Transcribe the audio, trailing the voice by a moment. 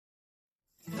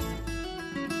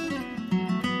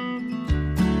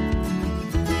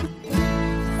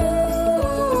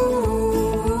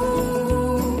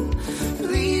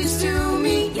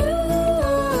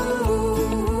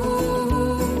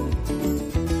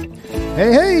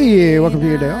Hey, welcome to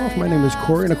your day off. My name is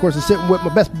Corey, and of course I'm sitting with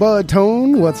my best bud,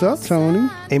 Tone. What's up, Tony?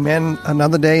 Hey, man,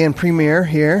 another day in premiere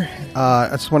here. I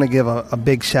just want to give a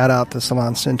big shout-out to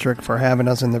Salon Centric for having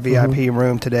us in the VIP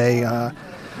room today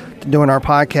doing our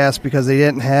podcast because they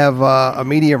didn't have a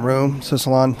media room, so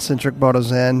Salon Centric brought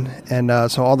us in,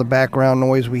 and so all the background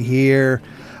noise we hear,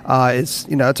 it's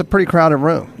a pretty crowded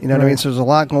room. You know what I mean? So there's a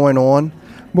lot going on.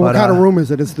 But what kind of room is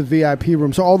it? It's the VIP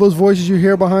room. So all those voices you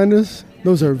hear behind us,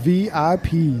 those are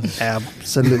VIPs.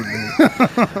 Absolutely.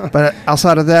 But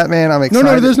outside of that, man, I'm excited.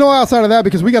 No, there's no outside of that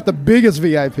because we got the biggest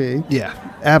VIP. Yeah,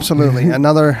 absolutely.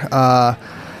 Another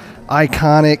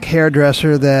iconic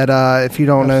hairdresser that if you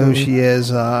don't know who she is,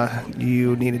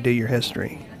 you need to do your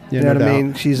history. Yeah, you know what I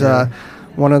mean? She's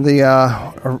one of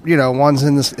the ones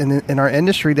in this in our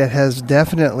industry that has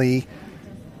definitely,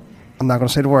 I'm not going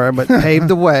to say the word, but paved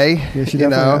the way. Yeah, she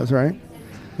definitely has, right?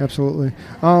 Absolutely.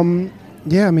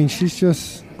 Yeah, I mean, she's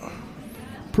just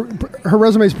her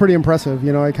resume is pretty impressive.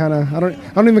 You know, I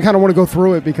don't even kind of want to go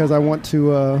through it because I want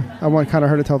kind of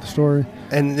her to tell the story.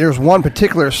 And there's one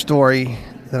particular story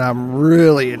that I'm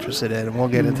really interested in, and we'll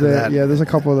get into that. Yeah, there's a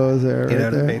couple of those there. You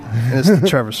know what I mean? And it's the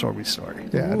Trevor Sorby story.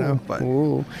 Yeah, I know. But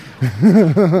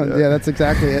yeah, that's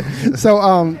exactly it.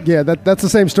 So, that's the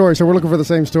same story. So we're looking for the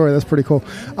same story. That's pretty cool.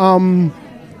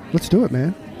 Let's do it,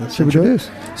 man. Let's Should we do introduce.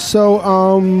 it?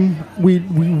 So, we'd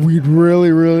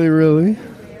really, really, really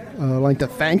like to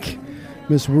thank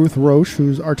Miss Ruth Roche,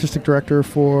 who's artistic director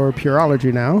for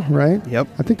Pureology now, right? Yep.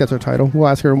 I think that's her title. We'll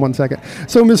ask her in 1 second.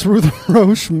 So, Miss Ruth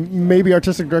Roche, maybe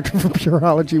artistic director for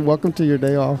Pureology, welcome to your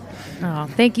day off. Oh,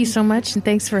 thank you so much, and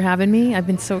thanks for having me. I've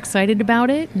been so excited about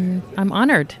it, and I'm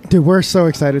honored. Dude, we're so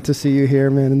excited to see you here,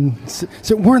 man. And so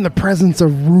we're in the presence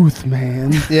of Ruth,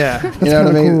 man. Yeah, That's you know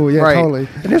what I mean? cool. Yeah, right. totally.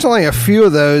 And there's only a few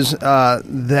of those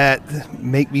that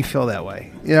make me feel that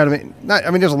way. You know what I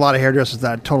mean? There's a lot of hairdressers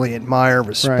that I totally admire,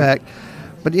 respect. Right.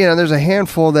 But, there's a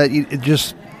handful that it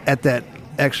just at that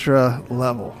extra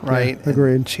level, right? Yeah,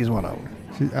 agreed. And she's one of them.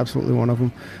 She's absolutely one of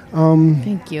them.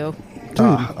 Thank you.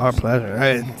 Our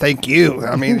pleasure. Thank you.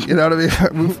 I mean, you know what I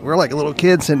mean? We're like little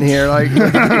kids in here, like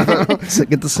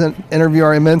get to interview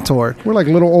our mentor. We're like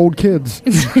little old kids.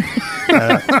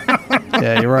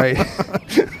 Yeah, you're right.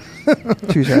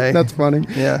 Touche. That's funny.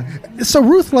 Yeah. So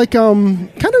Ruth, kind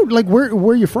of like where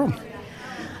are you from?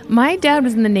 My dad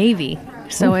was in the Navy,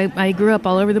 so I grew up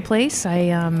all over the place.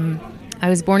 I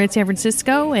was born in San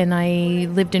Francisco, and I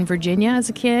lived in Virginia as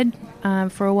a kid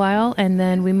for a while, and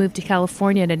then we moved to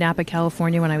California, to Napa,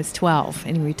 California, when I was 12,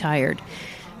 and retired.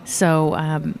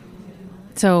 So,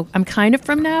 so I'm kind of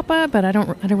from Napa, but I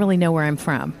don't really know where I'm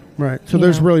from. Right. So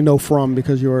there's really no from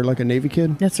because you were like a Navy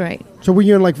kid? That's right. So were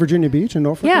you in like Virginia Beach in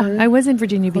Norfolk? Yeah, area? I was in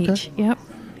Virginia Beach. Okay. Yep.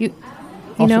 You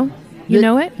Awesome. know? You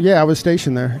know it? Yeah, I was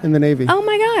stationed there in the Navy. Oh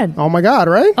my God. Oh my God,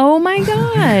 right? Oh my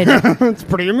God. It's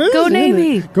pretty amazing. Go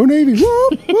Navy. Go Navy.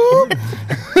 Whoop, whoop.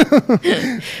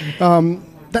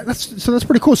 That's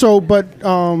pretty cool. So, but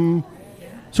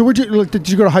so did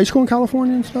you go to high school in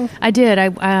California and stuff? I did.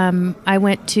 I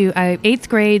went to 8th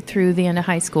grade through the end of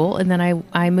high school, and then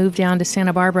I moved down to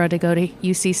Santa Barbara to go to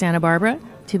UC Santa Barbara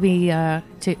to be I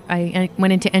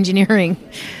went into engineering.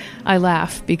 I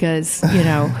laugh because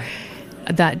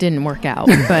that didn't work out,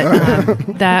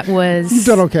 but that was You've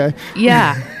done okay.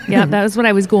 Yeah, that was what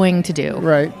I was going to do.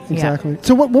 Right, exactly.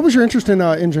 So what was your interest in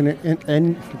engineering?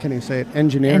 I can't even say it.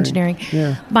 Engineering.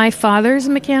 Yeah. My father's a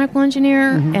mechanical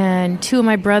engineer, and two of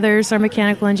my brothers are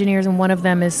mechanical engineers, and one of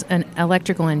them is an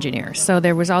electrical engineer. So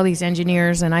there was all these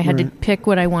engineers, and I had to pick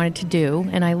what I wanted to do.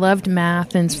 And I loved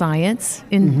math and science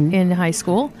in high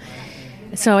school.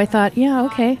 So I thought,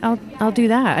 okay, I'll do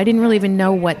that. I didn't really even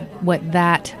know what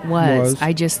that was.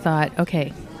 I just thought,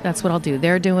 okay, that's what I'll do.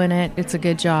 They're doing it. It's a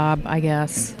good job, I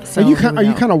guess. So are you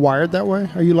kind of wired that way?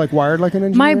 Are you like wired like an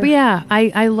engineer?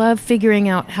 I love figuring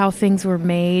out how things were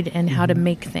made and how to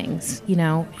make things,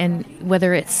 and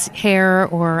whether it's hair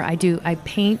or I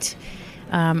paint,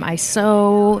 I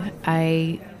sew,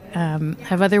 I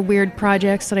have other weird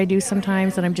projects that I do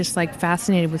sometimes, and I'm just like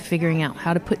fascinated with figuring out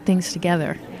how to put things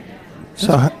together.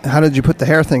 So how did you put the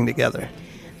hair thing together?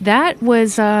 That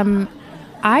was,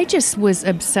 I just was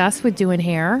obsessed with doing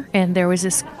hair, and there was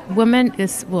this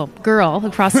girl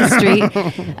across the street.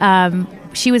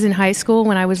 She was in high school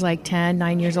when I was like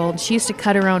 9 years old. She used to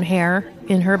cut her own hair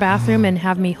in her bathroom and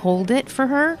have me hold it for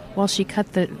her while she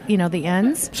cut the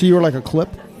ends. So you were like a clip?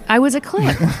 I was a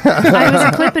clip. I was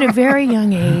a clip at a very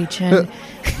young age, and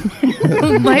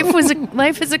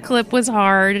life as a clip was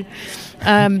hard.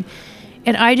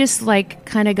 And I just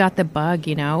kind of got the bug,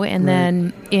 And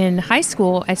then in high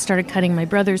school, I started cutting my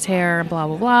brother's hair, blah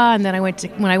blah blah. And then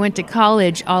when I went to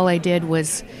college, all I did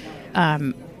was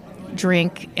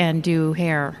drink and do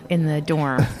hair in the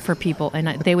dorm for people, and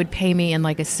they would pay me in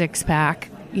like a 6-pack,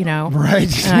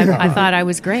 Right. And I thought I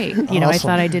was great. I Awesome.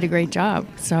 thought I did a great job.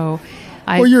 So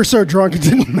Well, you're so drunk it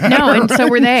didn't matter. no, and so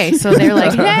were they. So they're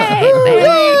like, hey,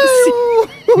 thanks.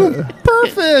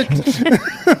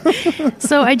 Perfect.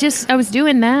 So I was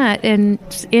doing that and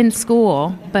in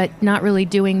school, but not really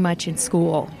doing much in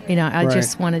school. I Right.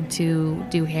 just wanted to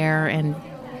do hair, and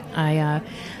I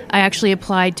actually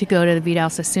applied to go to the Vidal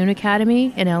Sassoon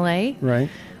Academy in LA Right.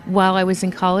 while I was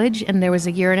in college, and there was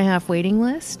a 1.5-year waiting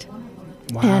list.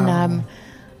 Wow. And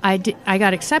I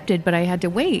got accepted, but I had to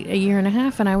wait 1.5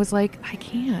 years, and I was like, I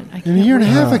can't. In a year and a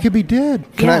wait. half, I could be dead.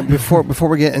 Can I, Yeah. before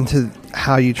we get into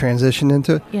how you transitioned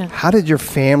into it, Yeah. how did your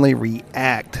family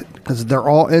react? Because they're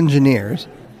all engineers,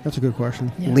 That's a good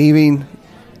question. Yeah. leaving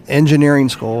engineering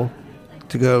school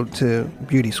to go to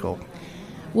beauty school.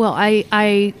 Well,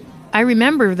 I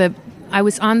remember I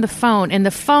was on the phone, and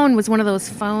the phone was one of those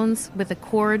phones with a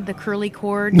cord, the curly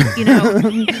cord,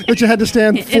 That you had to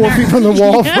stand in 4 our- feet from the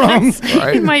wall Yes, from.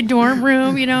 Right. in my dorm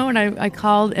room, and I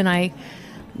called and I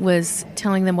was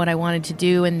telling them what I wanted to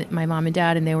do, and my mom and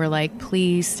dad, and they were like,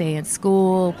 please stay in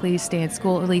school, at least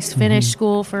finish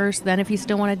school first, then if you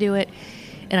still want to do it.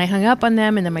 And I hung up on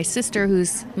them, and then my sister,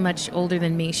 who's much older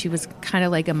than me, she was kind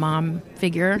of like a mom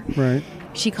figure. Right.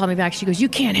 She called me back. She goes, you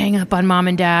can't hang up on mom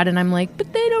and dad. And I'm like,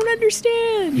 but they don't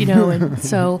understand, And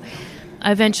so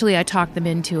eventually I talked them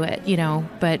into it,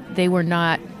 but they were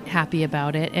not happy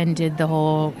about it and did the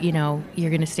whole, you're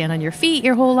going to stand on your feet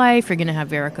your whole life. You're going to have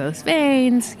varicose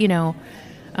veins,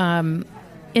 and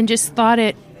just thought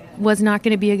it was not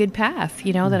going to be a good path,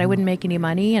 that I wouldn't make any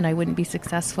money and I wouldn't be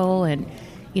successful. And,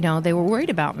 they were worried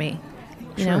about me,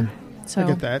 Sure. So I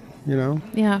get that,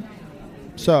 Yeah.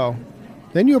 So,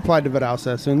 then you applied to Vidal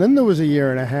Sassoon. Then there was a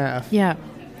year and a half. Yeah.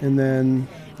 And then,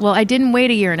 Well, I didn't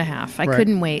wait 1.5 years. I Right.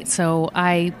 couldn't wait. So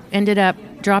I ended up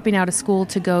dropping out of school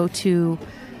to go to,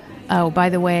 oh, by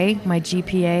the way, my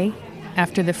GPA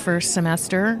after the first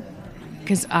semester,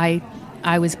 because I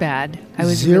was bad. I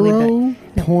was really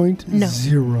bad.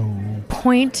 0.0.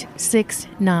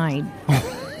 0.69.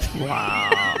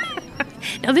 Wow.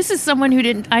 Now, this is someone I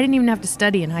didn't even have to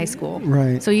study in high school.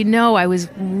 Right. So, I was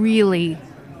really,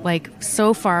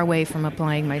 so far away from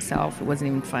applying myself. It wasn't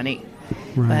even funny.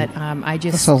 Right. But I That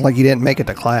just... sounds like you didn't make it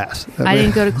to class. I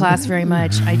didn't go to class very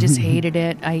much. I just hated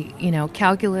it.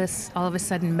 Calculus, all of a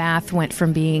sudden math went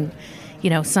from being,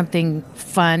 something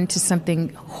fun to something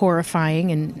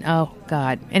horrifying. And, oh,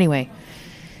 God. Anyway,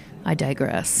 I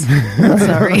digress.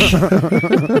 Sorry.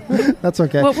 That's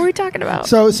okay. What were we talking about?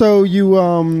 So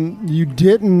you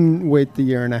didn't wait the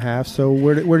year and a half. So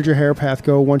where did your hair path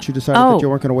go once you decided that you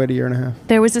weren't going to wait a year and a half?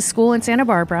 There was a school in Santa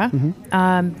Barbara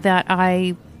that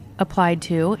I applied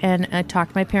to, and I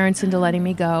talked my parents into letting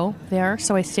me go there.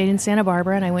 So I stayed in Santa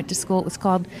Barbara, and I went to school. It was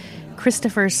called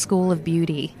Christopher's School of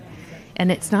Beauty,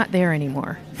 and it's not there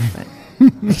anymore. But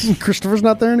Christopher's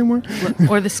not there anymore?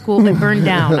 or the school that burned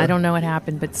down. I don't know what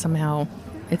happened, but somehow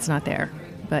it's not there.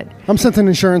 But I'm sensing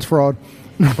insurance fraud.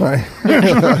 Right.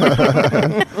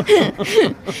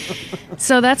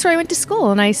 so that's where I went to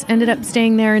school, and I ended up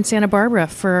staying there in Santa Barbara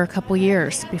for a couple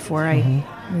years before I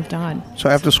moved on. So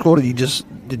after school,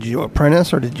 did you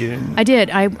apprentice or did you? I did.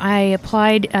 I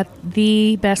applied at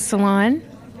the best salon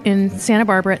in Santa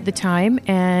Barbara at the time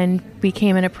and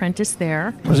became an apprentice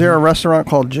there. Was there a restaurant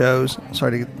called Joe's?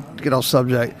 Sorry to get off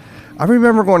subject. I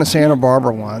remember going to Santa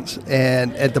Barbara once,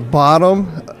 and at the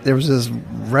bottom there was this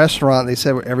restaurant. They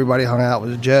said where everybody hung out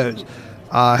was Joe's.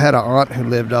 I had an aunt who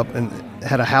lived up and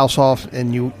had a house off,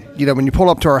 and you know when you pull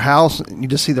up to her house, you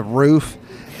just see the roof,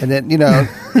 and then Yeah.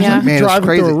 man, it's Driving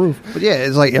crazy. through a roof. But yeah,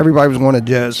 it's like everybody was going to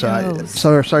Joe's. Joe's.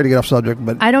 So sorry to get off subject,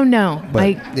 but I don't know.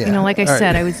 But, yeah. Like I All right.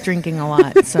 said, I was drinking a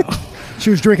lot. So She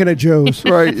was drinking at Joe's.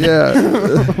 right,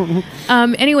 yeah.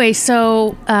 anyway,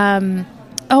 so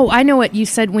I know what you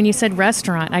said when you said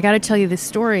restaurant. I got to tell you this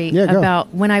story Yeah, go.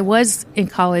 about when I was in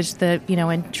college.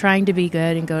 And trying to be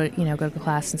good and go to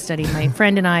class and study. My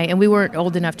friend and I, and we weren't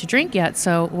old enough to drink yet,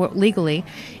 so legally,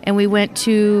 and we went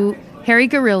to Harry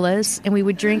Gorilla's, and we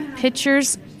would drink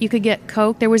pitchers. You could get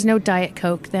Coke. There was no Diet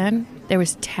Coke then. There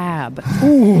was Tab.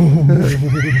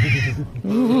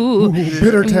 Ooh.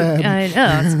 Bitter tab.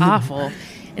 It's awful.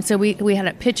 And so we had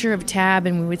a pitcher of Tab,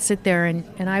 and we would sit there,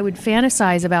 and I would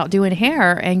fantasize about doing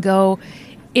hair and go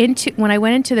into, when I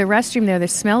went into the restroom there, the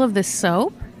smell of the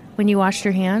soap when you washed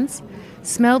your hands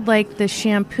smelled like the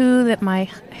shampoo that my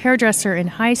hairdresser in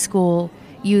high school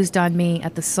used on me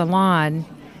at the salon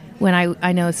when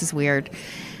I know this is weird,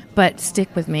 but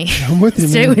stick with me. I'm with you,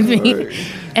 Stay man. with me.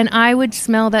 And I would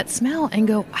smell that smell and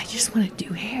go, I just want to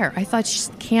do hair. I thought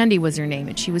Candy was her name,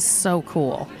 and she was so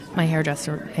cool, my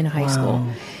hairdresser in high school.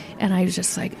 And I was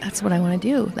just like, that's what I want to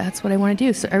do. That's what I want to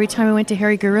do. So every time I went to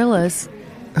Hairy Gorillas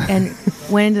and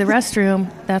went into the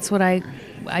restroom, that's what I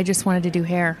just wanted to do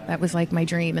hair. That was like my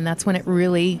dream. And that's when it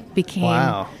really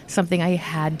became something I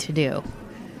had to do.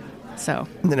 So.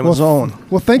 And then it was on.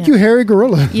 Well, thank you, Hairy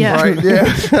Gorilla. Yeah. Right, yeah.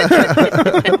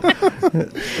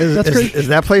 Is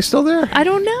that place still there? I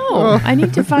don't know. I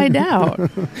need to find out.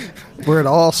 Where it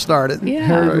all started. Yeah.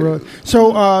 Hairy Gorilla. So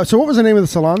what was the name of the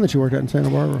salon that you worked at in Santa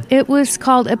Barbara? It was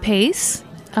called A Pace.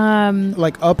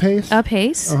 Like a pace? A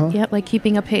Pace. Yeah, like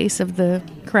keeping a pace of the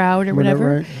crowd or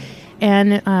Whatever, whatever.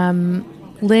 And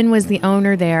Lynn was the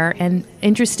owner there. And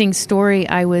interesting story,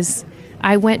 I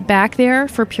went back there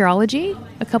for Pureology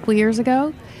a couple years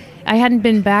ago. I hadn't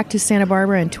been back to Santa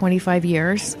Barbara in 25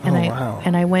 years.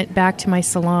 And I went back to my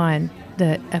salon,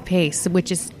 the A Pace,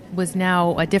 which was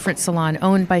now a different salon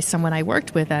owned by someone I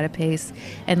worked with at A Pace.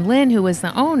 And Lynn, who was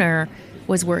the owner,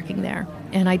 was working there.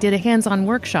 And I did a hands-on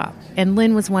workshop. And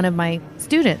Lynn was one of my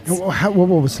students. How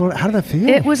did that feel?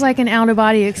 It was like an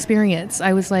out-of-body experience.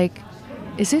 I was like,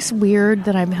 is this weird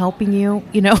that I'm helping you?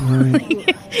 You know?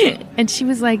 Right. And she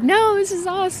was like, no, this is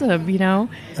awesome, you know?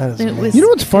 That is It amazing. was- You know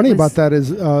what's funny it was- about that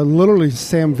is literally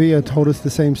Sam Villa told us the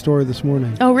same story this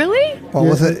morning. Oh, really? Well,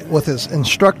 Yeah. with his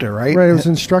instructor, right? Right, it was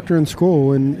an instructor in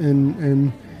school,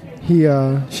 and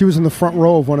she was in the front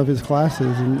row of one of his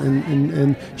classes,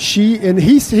 and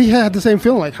he had the same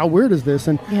feeling, like, how weird is this?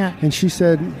 And Yeah. and she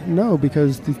said no,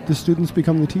 because the students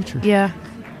become the teacher. Yeah.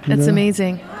 That's know?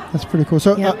 amazing. That's pretty cool.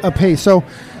 So Yeah. A Pace. So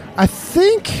I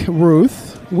think,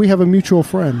 Ruth, we have a mutual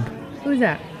friend. Who's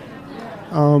that?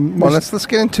 Well, let's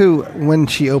get into when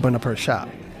she opened up her shop.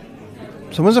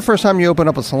 So when's the first time you opened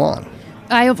up a salon?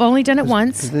 I have only done it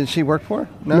once. Did she work for her?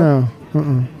 No.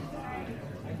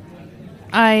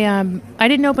 I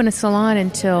didn't open a salon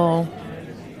until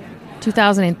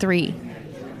 2003.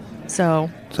 So,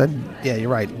 So, yeah, you're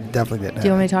right. Definitely didn't. do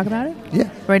you want me to talk about it Yeah.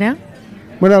 right now?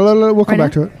 Well, no, we'll come Right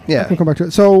back to it. Yeah. We'll come back to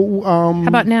it. So, How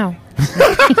about now?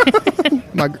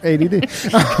 my ADD.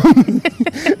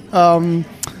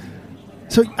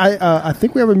 So I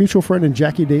think we have a mutual friend in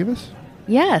Jackie Davis.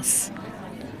 Yes.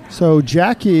 So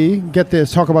Jackie, get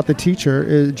this, talk about the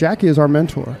teacher. Jackie is our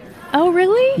mentor. Oh,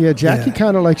 really? Yeah, Jackie Yeah.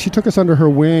 kind of like, she took us under her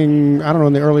wing, I don't know,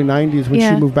 in the early 90s when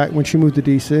Yeah. she moved to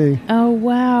DC. Oh,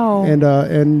 wow.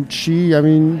 And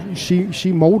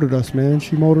she molded us, man.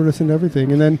 She molded us into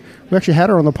everything. And then we actually had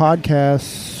her on the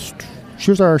podcast.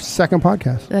 She was our second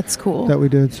podcast That's cool. that we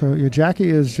did. So yeah, Jackie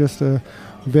is just a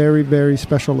very, very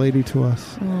special lady to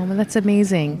us. Oh, well, that's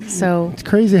amazing. So, It's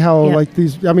crazy how Yeah. like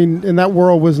these. I mean, and that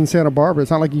world was in Santa Barbara. It's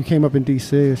not like you came up in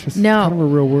DC. It's just No. kind of a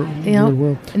real world. you know, Weird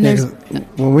world. and Yeah, there's, 'cause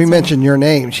when we mentioned your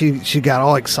name, she got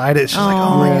all excited. She's like,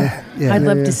 "Oh my Yeah. god!" Yeah. I'd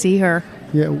love yeah. to see her.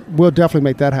 Yeah, we'll definitely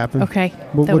make that happen. Okay.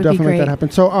 We'll that would definitely be make great. that happen.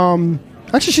 So,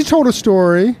 actually, she told a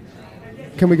story.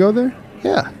 Can we go there?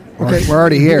 Yeah. Okay. We're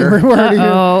already here. We're already here.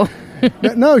 Oh,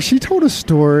 No, she told a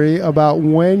story about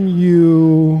when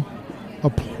you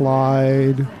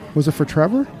applied. Was it for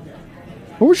Trevor?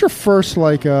 What was your first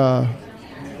like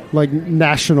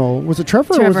national? Was it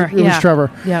Trevor? Or was Trevor, it was yeah.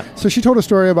 Trevor. Yep. So she told a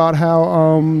story about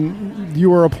how you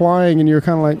were applying and you were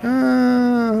kind of like,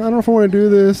 I don't know if I want to do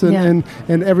this, and, Yeah.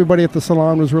 and everybody at the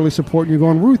salon was really supporting you,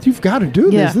 going, Ruth, you've got to do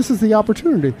this. Yeah. This is the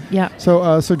opportunity. yeah.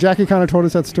 So Jackie kind of told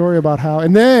us that story about how,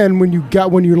 and then when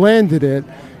you landed it,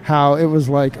 how it was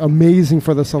like amazing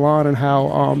for the salon, and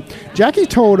how Jackie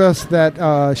told us that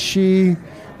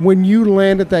when you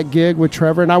landed that gig with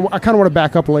Trevor, and I kind of want to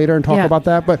back up later and talk Yeah. about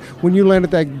that, but when you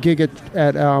landed that gig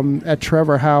at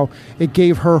Trevor, how it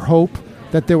gave her hope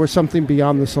that there was something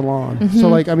beyond the salon. Mm-hmm. So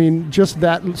like, I mean, just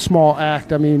that small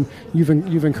act, I mean, you've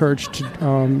encouraged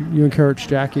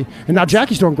Jackie, and now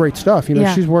Jackie's doing great stuff. You know,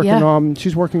 Yeah. she's working Yeah.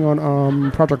 she's working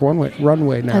on Project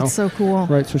Runway now. That's so cool.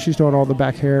 Right, so she's doing all the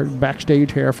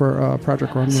backstage hair for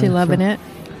Project Runway. She loving so it.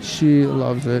 She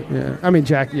loves it. Yeah, I mean,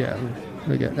 Jack. Yeah,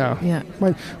 again, no. Yeah.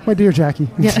 My dear Jackie.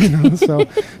 Yeah. You know, so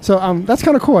that's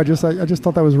kind of cool. I just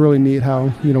thought that was really neat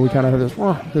how we kind of have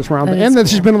this round, That and is then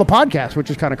she's cool. been on the podcast, which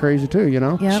is kind of crazy too. You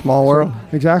know. Yep. Small world.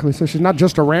 Exactly. So she's not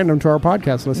just a random to our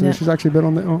podcast listener. Yeah. She's actually been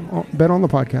on the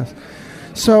podcast.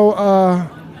 So,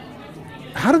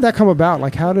 how did that come about?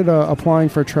 Like, how did applying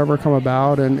for Trevor come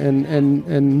about?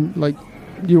 And like,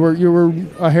 you were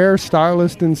a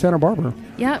hairstylist in Santa Barbara.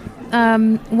 Yep.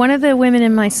 One of the women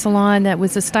in my salon that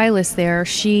was a stylist there,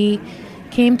 she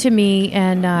came to me,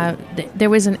 and there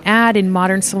was an ad in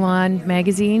Modern Salon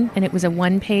magazine, and it was a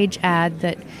one-page ad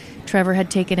that Trevor had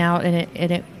taken out, and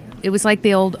it it was like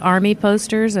the old army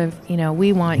posters of,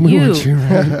 we want We you. want you,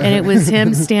 right. And it was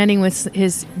him standing with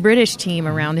his British team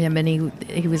around him, and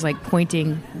he was like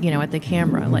pointing, at the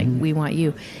camera, like, we want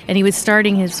you. And he was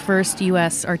starting his first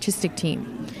U.S. artistic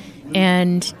team.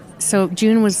 And so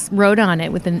June wrote on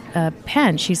it with a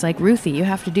pen. She's like, Ruthie, you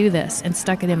have to do this, and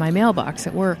stuck it in my mailbox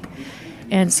at work.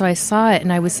 And so I saw it,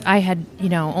 and I had,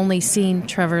 only seen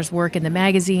Trevor's work in the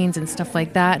magazines and stuff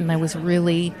like that, and I was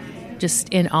really just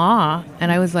in awe.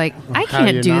 And I was like, I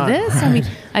can't do this. I mean,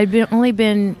 I'd only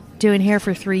been doing hair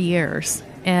for 3 years,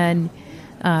 and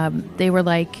they were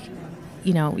like,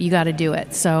 you got to do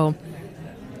it. So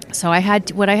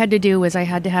what I had to do was I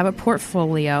had to have a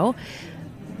portfolio,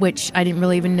 which I didn't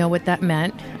really even know what that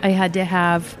meant. I had to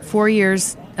have 4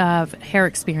 years of hair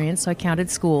experience, so I counted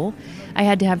school. I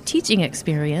had to have teaching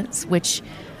experience, which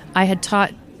I had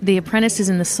taught the apprentices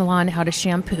in the salon how to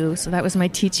shampoo, so that was my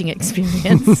teaching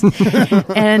experience.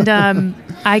 And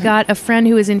I got a friend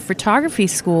who was in photography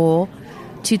school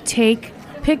to pick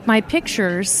my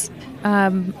pictures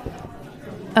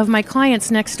of my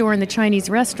clients next door in the Chinese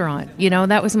restaurant.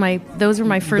 Those were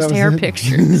my first hair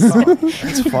pictures.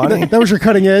 That's funny. That was your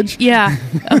cutting edge. Yeah.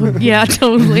 Oh, yeah,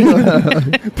 totally.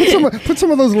 Put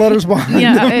some of those letters behind.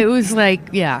 Yeah, it was like,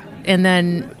 yeah. And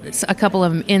then a couple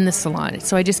of them in the salon.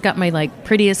 So I just got my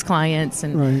prettiest clients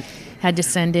and had to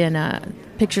send in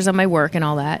pictures of my work and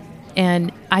all that.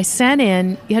 And you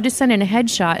had to send in a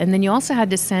headshot, and then you also had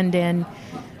to send in,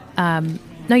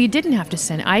 no, you didn't have to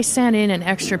send. I sent in an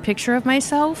extra picture of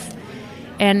myself,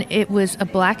 and it was a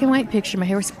black and white picture. My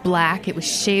hair was black. It was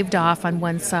shaved off on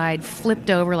one side, flipped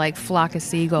over like flock of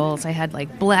seagulls. I had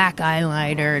like black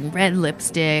eyeliner and red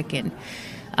lipstick, and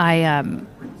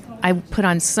I put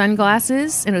on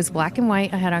sunglasses, and it was black and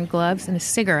white. I had on gloves and a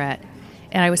cigarette,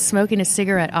 and I was smoking a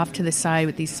cigarette off to the side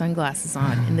with these sunglasses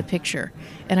on in the picture.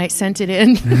 And I sent it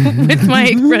in with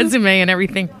my resume and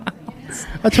everything.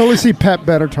 I totally see Pat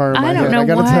Benatar in my I don't head. know I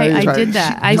gotta why tell you. I did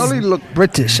that. You totally look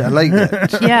British. I like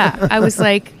that. Yeah, I was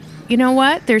like, you know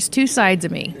what? There's two sides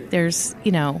of me. There's,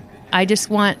 I just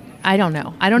want. I don't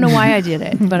know. I don't know why I did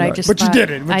it, but I just. But thought you did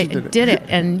it. I did it,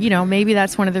 and maybe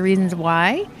that's one of the reasons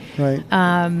why. Right.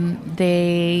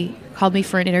 They called me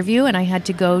for an interview, and I had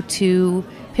to go to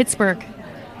Pittsburgh,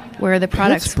 where the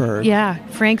products. Pittsburgh? Yeah,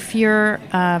 Frank Fuhr,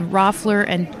 Roffler,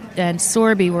 and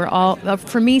Sorby were all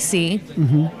Fermisi.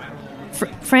 Mm-hmm.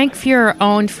 Frank Fuhr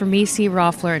owned Fermisi,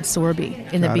 Roffler, and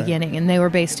Sorby in the beginning, and they were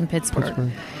based in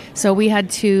Pittsburgh. So we had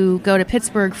to go to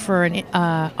Pittsburgh for an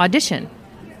audition.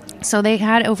 So they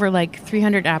had over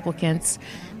 300 applicants.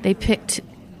 They picked,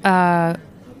 I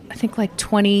think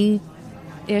 20-ish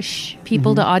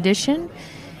people to audition,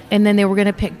 and then they were going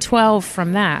to pick 12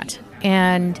 from that.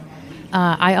 And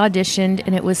I auditioned,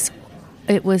 and it was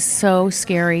so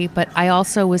scary, but I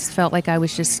also felt like I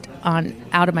was just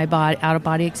out of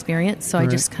body experience. So I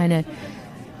just kind of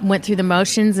went through the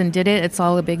motions and did it. It's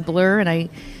all a big blur,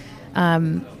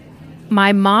 and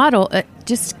my model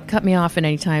just cut me off at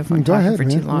any time if I'm talking for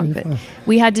too long. But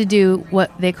we had to do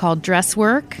what they call dress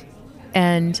work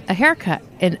and a haircut,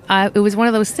 and it was one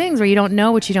of those things where you don't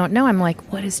know what you don't know. I'm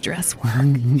like, what is dress work?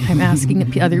 I'm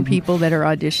asking other people that are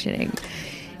auditioning.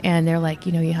 And they're like,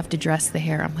 you have to dress the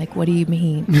hair. I'm like, what do you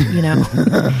mean?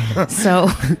 So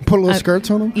put little skirts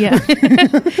on them. Yeah,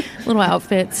 little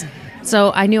outfits.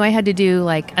 So I knew I had to do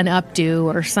an updo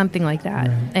or something like that,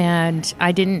 and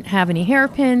I didn't have any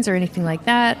hairpins or anything like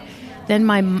that. Then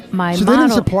my So model, they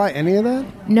didn't supply any of that?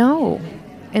 No.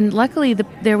 And luckily,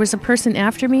 there was a person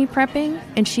after me prepping,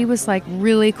 and she was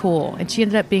really cool, and she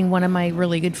ended up being one of my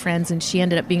really good friends, and she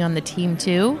ended up being on the team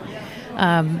too.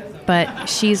 But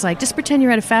she's like, just pretend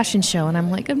you're at a fashion show. And I'm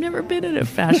like, I've never been at a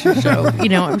fashion show.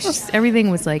 It was just,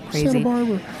 everything was crazy. Santa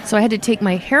Barbara. So I had to take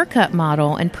my haircut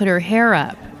model and put her hair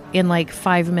up in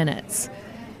 5 minutes.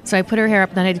 So I put her hair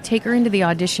up, then I had to take her into the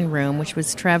audition room, which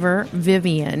was Trevor,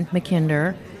 Vivian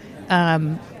McKinder,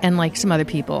 and some other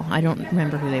people. I don't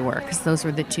remember who they were, because those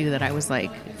were the two that I was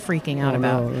freaking out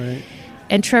about. Right.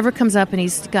 And Trevor comes up, and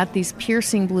he's got these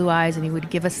piercing blue eyes, and he would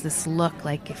give us this look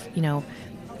if,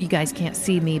 you guys can't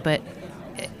see me, but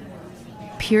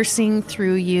piercing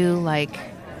through you,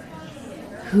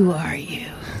 who are you?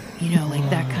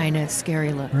 That kind of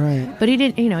scary look. Right. But he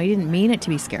didn't mean it to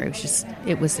be scary.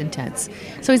 It was intense.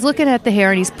 So he's looking at the hair,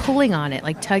 and he's pulling on it,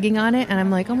 tugging on it, and I'm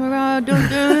like, oh my God, don't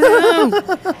do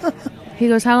it. He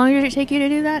goes, how long did it take you to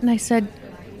do that? And I said,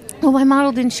 well, my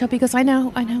model didn't show up. He goes, I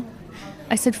know.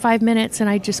 I said 5 minutes, and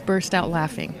I just burst out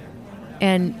laughing.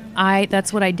 And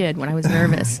that's what I did when I was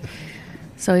nervous.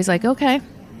 So he's like, okay.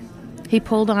 He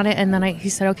pulled on it, and then he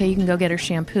said, okay, you can go get her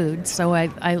shampooed. So I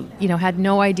had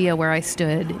no idea where I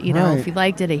stood, Right. if he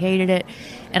liked it, he hated it.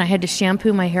 And I had to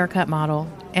shampoo my haircut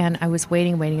model, and I was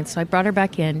waiting. And so I brought her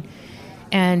back in,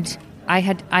 and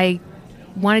I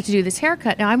wanted to do this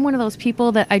haircut. Now, I'm one of those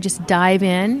people that I just dive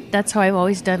in. That's how I've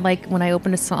always done. Like, when I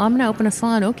open a salon, I'm going to open a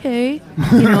salon. Okay.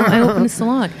 I open a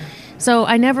salon. So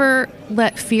I never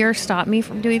let fear stop me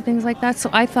from doing things like that. So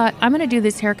I thought, I'm going to do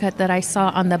this haircut that I saw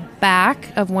on the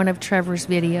back of one of Trevor's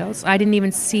videos. I didn't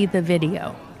even see the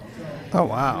video. Oh,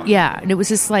 wow. Yeah, and it was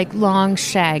this like long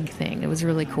shag thing. It was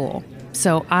really cool.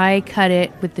 So I cut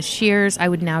it with the shears. I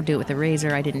would now do it with a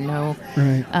razor. I didn't know.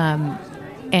 Right.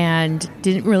 And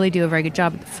didn't really do a very good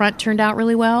job. The front turned out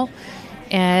really well.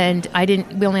 And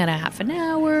we only had a half an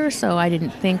hour, so I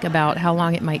didn't think about how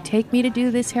long it might take me to do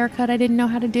this haircut I didn't know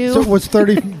how to do. So was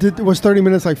 30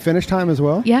 minutes like finish time as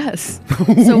well? Yes.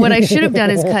 So what I should have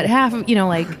done is cut half,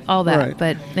 like all that. Right.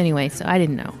 But anyway, so I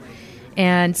didn't know.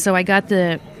 And so I got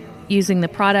using the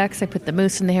products, I put the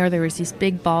mousse in the hair. There was these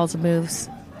big balls of mousse,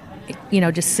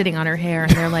 just sitting on her hair.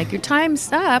 And they're like, your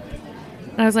time's up.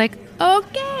 And I was like,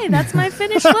 okay, that's my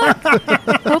finished look.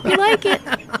 Hope you like it.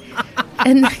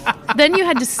 And then you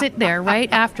had to sit there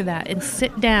right after that and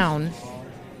sit down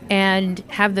and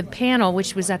have the panel,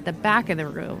 which was at the back of the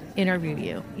room, interview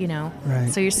you,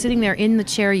 Right. So you're sitting there in the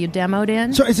chair you demoed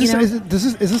in. So is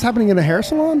this happening in a hair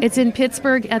salon? It's in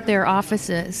Pittsburgh at their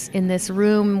offices in this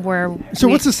room where... So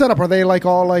what's the setup? Are they like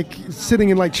all like sitting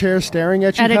in like chairs staring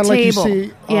at you? At a kinda table. Like you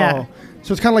see, Yeah.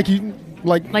 So it's kind of like you...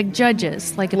 Like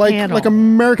judges, like a panel. Like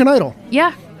American Idol.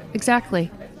 Yeah,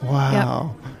 exactly.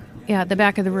 Wow. Yeah, at the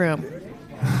back of the room.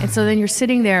 And so then you're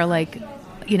sitting there like,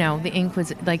 the ink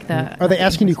was like the... Are they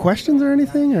asking you questions or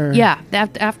anything? Or? Yeah.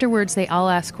 Afterwards, they all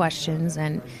ask questions,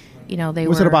 and, they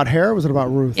Was it about hair or was it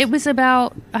about Ruth? It was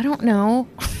about, I don't know.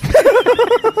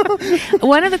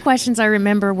 One of the questions I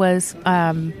remember was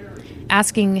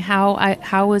asking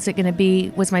how was it going to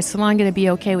be, was my salon going to be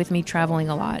okay with me traveling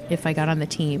a lot if I got on the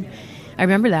team? I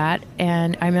remember that,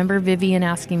 and I remember Vivian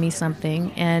asking me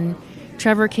something, and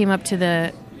Trevor came up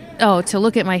to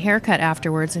look at my haircut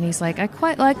afterwards, and he's like, I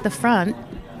quite like the front.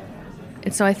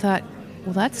 And so I thought,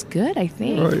 well, that's good, I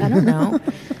think. Right. I don't know.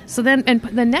 So then, and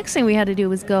the next thing we had to do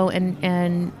was go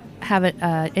and have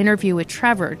an interview with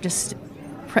Trevor,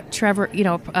 Trevor,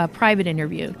 a private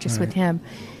interview just with him.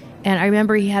 And I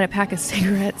remember he had a pack of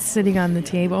cigarettes sitting on the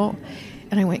table.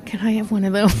 And I went, can I have one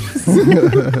of those?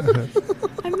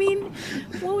 I mean,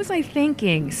 what was I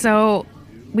thinking? So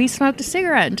we smoked a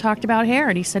cigarette and talked about hair.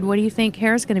 And he said, what do you think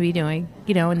hair is going to be doing,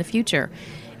 in the future?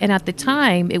 And at the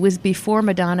time, it was before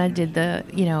Madonna did the,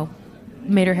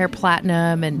 made her hair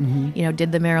platinum and,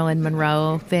 did the Marilyn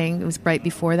Monroe thing. It was right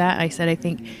before that. I said, I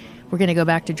think we're going to go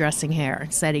back to dressing hair,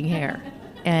 setting hair.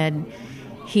 And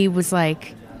he was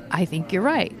like, I think you're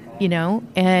right,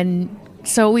 And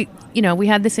so we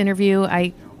had this interview.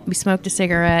 We smoked a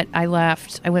cigarette. I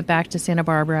left. I went back to Santa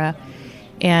Barbara.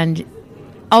 And,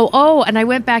 and I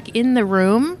went back in the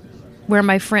room where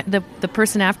my friend, the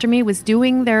person after me, was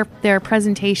doing their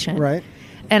presentation. Right.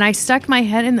 And I stuck my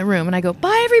head in the room and I go,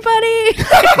 bye, everybody.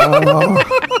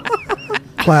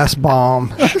 Class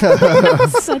bomb.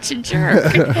 Such a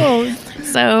jerk.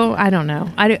 So, I don't know.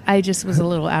 I just was a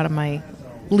little out of my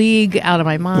league, out of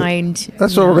my mind.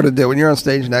 That's what we're going to do. When you're on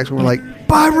stage next, we're like,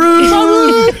 bye, Ruth.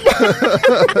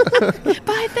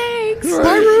 Bye, thanks.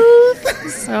 Bye,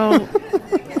 Ruth. So,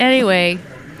 anyway,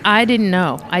 I didn't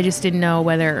know. I just didn't know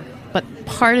whether... But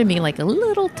part of me, like a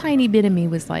little tiny bit of me,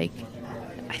 was like,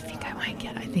 I think I might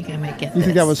get this. You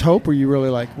think that was hope, or you really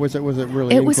like? Was it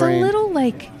really? It was ingrained? a little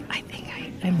like, I think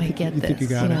I might get this. You think you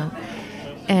got it?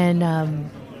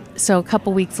 And so a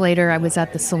couple weeks later, I was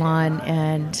at the salon,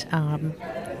 and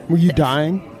were you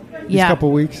dying? These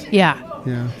couple weeks. Yeah.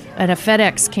 Yeah. And a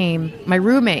FedEx came. My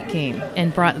roommate came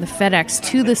and brought the FedEx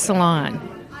to the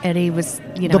salon, and he was,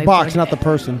 the box, not the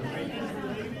person.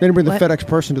 They didn't bring the FedEx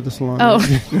person to the salon. Oh.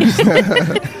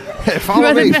 Hey,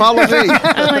 follow me.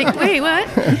 I'm like, wait, what?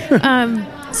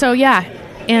 So, yeah.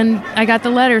 And I got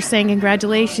the letter saying,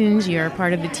 congratulations, you're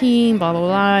part of the team, blah, blah,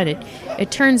 blah. And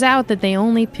it turns out that they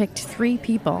only picked 3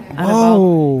 people. Out of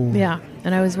all, yeah.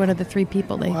 And I was one of the 3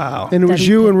 people. Wow. And it was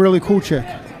you and really cool chick.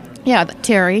 Yeah,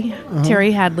 Terry.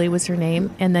 Terry Hadley was her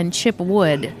name. And then Chip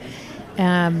Wood.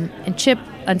 And Chip,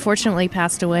 unfortunately,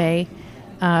 passed away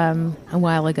a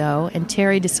while ago, and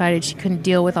Terry decided she couldn't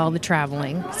deal with all the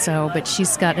traveling. But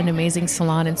she's got an amazing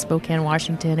salon in Spokane,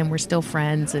 Washington, and we're still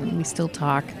friends, and we still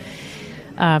talk.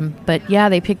 But yeah,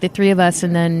 they picked the 3 of us,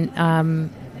 and then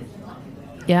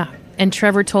and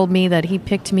Trevor told me that he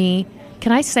picked me.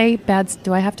 Can I say bad?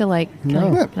 Do I have to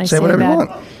No. Say whatever you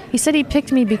want. He said he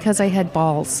picked me because I had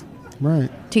balls. Right.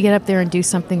 to get up there and do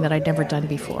something that I'd never done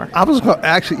before. I was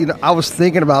actually, I was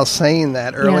thinking about saying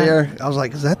that earlier. I was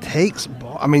like, that takes,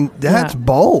 that's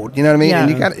bold. You know what I mean? Yeah.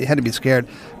 And you had to be scared.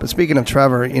 But speaking of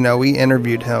Trevor, we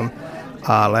interviewed him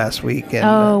last week.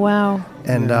 And, wow.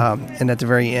 And at the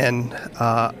very end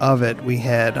of it, we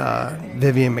had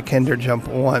Vivian McKinder jump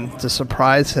on to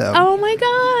surprise him. Oh my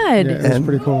God! Yeah, it was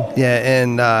pretty cool.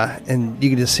 Yeah, and you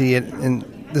can just see it. And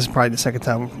this is probably the second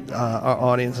time our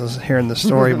audience is hearing the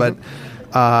story, but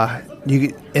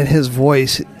in his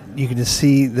voice, you can just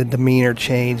see the demeanor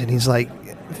change, and he's like,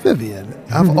 Vivian,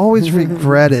 I've always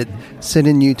regretted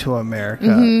sending you to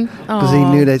America because he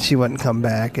knew that she wouldn't come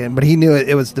back, but he knew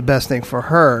it was the best thing for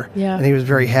her, and he was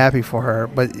very happy for her.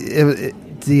 But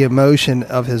the emotion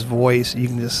of his voice, you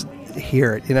can just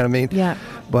hear it. You know what I mean? Yeah.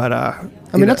 But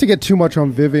not to get too much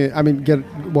on Vivian.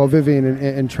 Vivian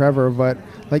and Trevor, but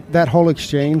like that whole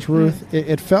exchange, Ruth,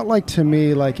 it felt like to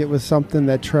me like it was something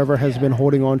that Trevor has been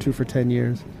holding on to for 10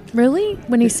 years. Really?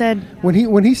 When he said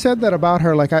that about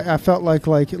her, like I felt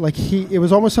like it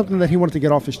was almost something that he wanted to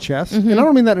get off his chest, and I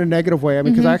don't mean that in a negative way. I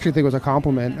mean, because I actually think it was a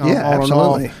compliment.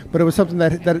 Absolutely. But it was something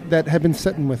that had been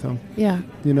sitting with him. Yeah.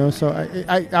 So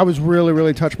I was really,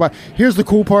 really touched by. Here's the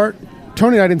cool part.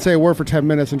 Tony and I didn't say a word for 10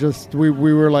 minutes, and just we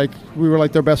were like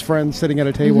their best friends sitting at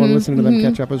a table and listening to them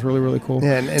catch up. It was really, really cool.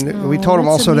 Yeah, and we told him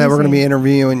also that we're going to be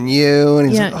interviewing you, and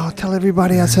he's like, "Oh, tell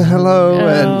everybody I said hello,"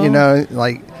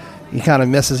 and he kind of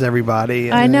misses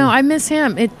everybody. I know, I miss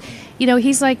him.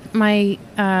 He's like my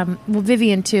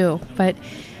Vivian too, but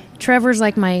Trevor's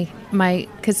like my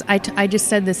because I just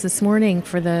said this morning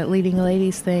for the Leading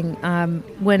Ladies thing.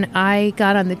 When I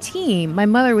got on the team, my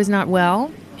mother was not well,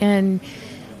 and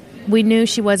we knew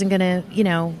she wasn't going to,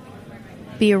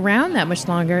 be around that much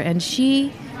longer. And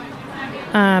she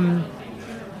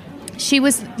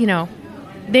was,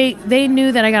 they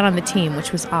knew that I got on the team,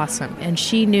 which was awesome. And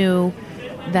she knew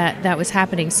that was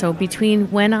happening. So between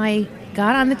when I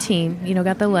got on the team,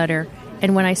 got the letter,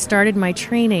 and when I started my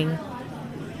training,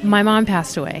 my mom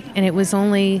passed away. And it was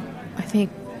only, I think,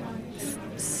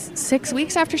 6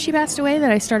 weeks after she passed away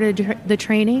that I started the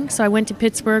training. So I went to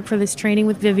Pittsburgh for this training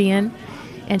with Vivian.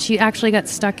 And she actually got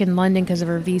stuck in London because of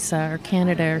her visa, or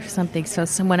Canada or something. So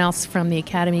someone else from the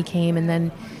academy came, and then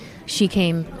she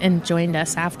came and joined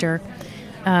us after.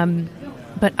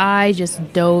 But I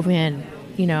just dove in,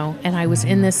 and I was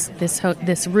in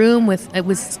this room with, it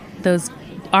was those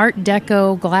Art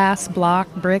Deco glass block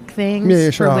brick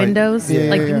things for windows. You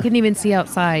couldn't even see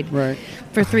outside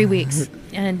for 3 weeks,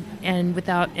 and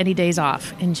without any days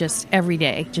off, and just every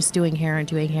day, just doing hair.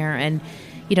 And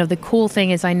the cool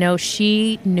thing is I know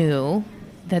she knew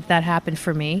that happened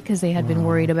for me because they had been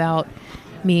worried about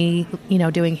me,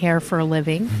 doing hair for a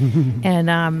living.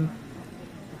 And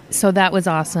so that was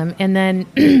awesome. And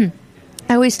then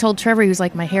I always told Trevor he was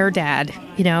like my hair dad,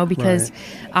 because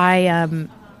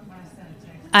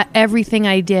everything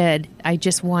I did, I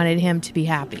just wanted him to be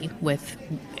happy with,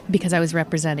 because I was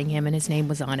representing him and his name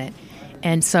was on it.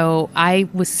 And so I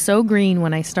was so green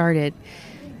when I started,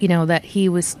 that he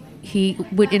would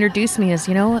introduce me as,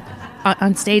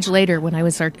 on stage later when I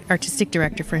was artistic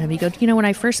director for him. He'd go, when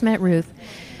I first met Ruth,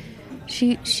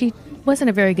 she wasn't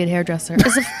a very good hairdresser.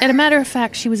 As a matter of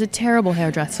fact, she was a terrible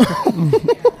hairdresser.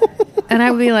 And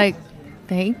I would be like,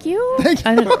 thank you.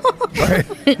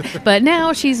 But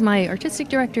now she's my artistic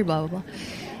director, blah, blah, blah.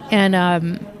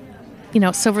 And,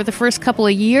 so for the first couple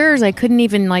of years, I couldn't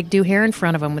even do hair in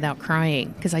front of him without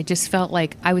crying, because I just felt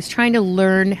like I was trying to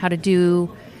learn how to do.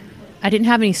 I didn't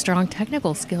have any strong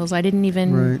technical skills. I didn't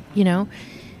even, know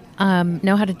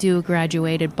how to do a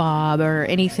graduated bob or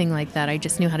anything like that. I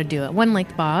just knew how to do it. One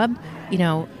length bob,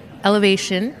 an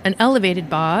elevated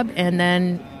bob, and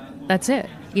then that's it.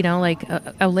 Like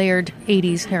a layered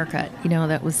 80s haircut.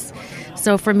 That was,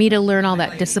 so for me to learn all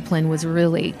that discipline was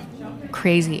really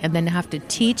crazy. And then to have to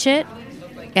teach it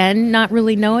and not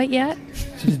really know it yet.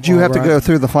 So did you have to go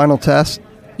through the final test?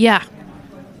 Yeah.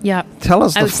 Yeah. Tell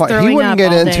us he wouldn't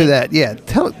get into that. Yeah.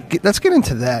 Let's get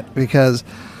into that, because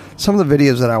some of the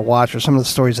videos that I watch or some of the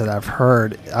stories that I've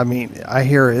heard, I mean, I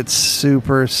hear it's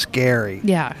super scary.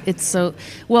 Yeah. It's so,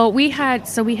 well, we had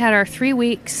our 3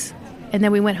 weeks, and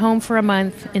then we went home for a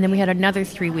month, and then we had another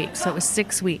 3 weeks. So it was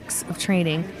 6 weeks of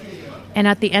training. And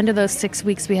at the end of those 6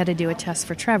 weeks, we had to do a test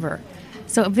for Trevor.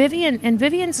 So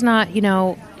Vivian's not,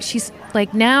 she's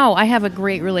like, now I have a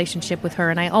great relationship with her,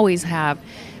 and I always have.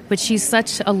 But she's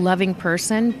such a loving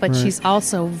person, but she's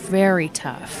also very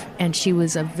tough. And she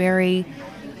was a very,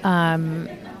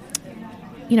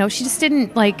 she just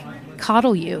didn't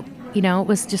coddle you. You know, it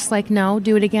was just like, no,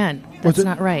 do it again. That's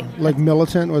not right. Like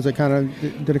militant? Was it kind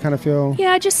of? Did it kind of feel?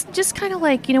 Yeah, just kind of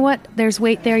like, you know what? There's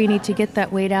weight there. You need to get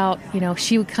that weight out. You know,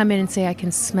 she would come in and say, "I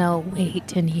can smell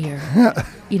weight in here."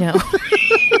 You know.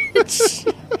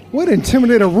 What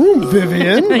intimidating room,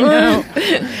 Vivian. I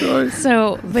know.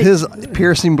 So, but, His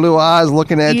piercing blue eyes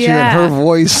looking at you, and her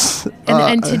voice.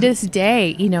 and to this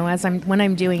day, you know, when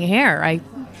I'm doing hair,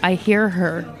 I hear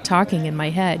her talking in my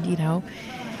head. You know.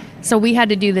 So we had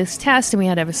to do this test, and we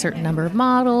had to have a certain number of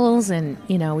models, and,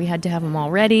 you know, we had to have them all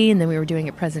ready, and then we were doing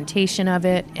a presentation of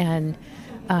it, and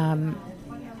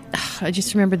I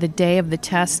just remember the day of the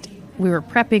test, we were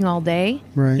prepping all day,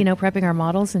 right. You know, prepping our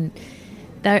models, and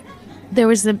that there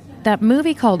was that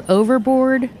movie called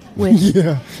Overboard with,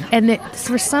 yeah. And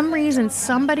for some reason,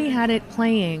 somebody had it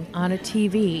playing on a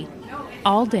TV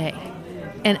all day,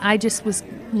 and I just was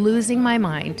losing my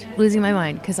mind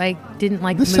because I didn't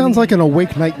like this the movie. Sounds like an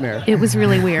awake nightmare. It was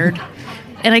really weird.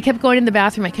 And I kept going in the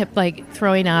bathroom. I kept like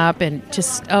throwing up and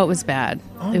just, it was bad.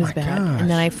 Oh, it was bad. gosh. And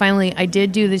then I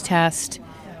did do the test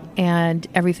and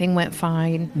everything went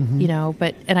fine, you know,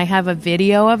 and I have a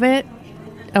video of it.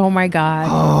 Oh my God.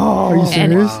 Oh, are you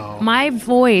serious? And my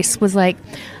voice was like,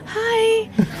 hi,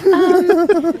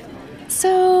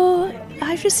 so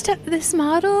I just this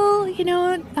model, you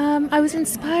know, I was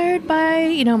inspired by,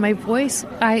 you know, my voice.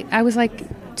 I was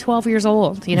like 12 years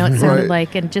old, you know, it sounded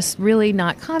like, and just really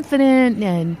not confident.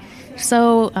 And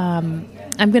so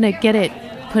I'm going to get it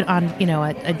put on, you know,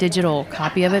 a digital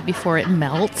copy of it before it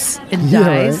melts and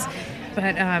dies.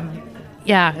 Right. But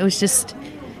yeah, it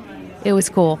was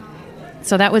cool.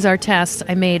 So that was our test.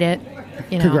 I made it.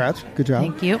 You know. Congrats. Good job.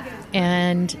 Thank you.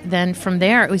 And then from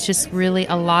there, it was just really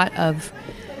a lot of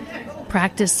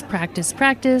practice.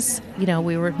 You know,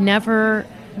 we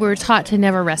were taught to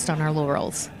never rest on our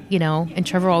laurels, you know, and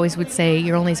Trevor always would say,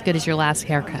 you're only as good as your last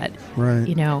haircut. Right.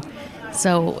 You know,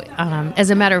 so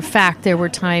as a matter of fact, there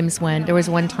was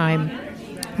one time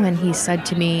when he said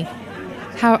to me,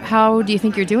 how do you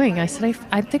think you're doing? I said,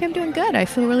 I think I'm doing good. I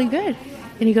feel really good.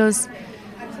 And he goes,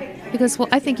 well,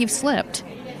 I think you've slipped,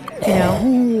 you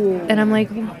know? And I'm like,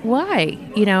 why?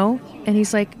 You know? And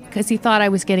he's like, because he thought I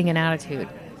was getting an attitude.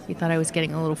 He thought I was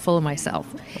getting a little full of myself.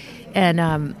 And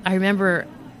I remember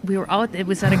it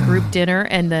was at a group dinner,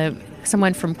 and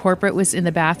someone from corporate was in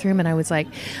the bathroom, and I was like,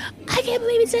 I can't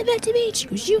believe he said that to me. And she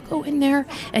goes, you go in there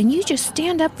and you just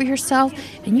stand up for yourself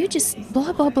and you just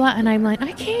blah, blah, blah. And I'm like,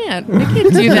 I can't do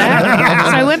that.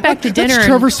 So I went back to dinner. That's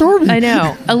Trevor Sorby. I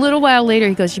know. A little while later,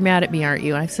 he goes, you're mad at me, aren't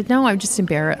you? And I said, no, I'm just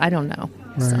embarrassed. I don't know.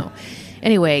 Right. So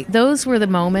anyway, those were the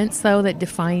moments, though, that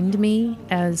defined me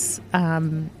as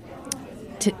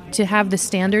to have the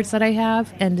standards that I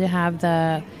have and to have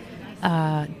the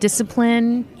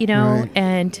discipline, you know,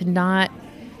 and to not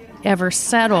ever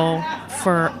settle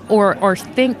for or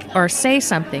think or say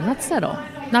something. Not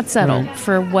settle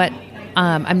for what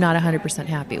I'm not 100%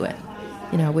 happy with,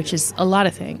 you know, which is a lot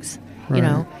of things. Right. You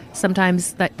know,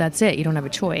 sometimes that's it. You don't have a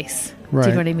choice. Right. Do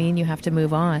you know what I mean? You have to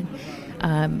move on.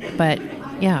 But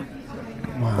yeah,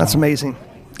 wow. That's amazing.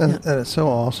 That is so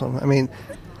awesome. I mean,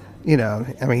 you know,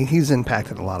 he's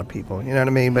impacted a lot of people, you know what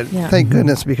I mean? But thank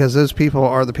goodness, because those people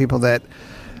are the people that,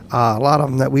 a lot of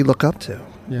them that we look up to,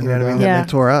 you know what I mean? That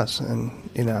mentor us. And,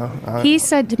 you know. He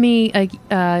said to me,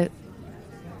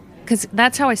 because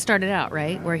that's how I started out,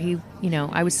 right? Where he, you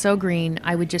know, I was so green,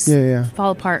 I would just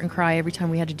fall apart and cry every time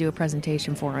we had to do a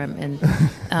presentation for him.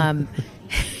 And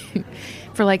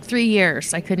for like 3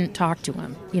 years, I couldn't talk to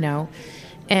him, you know.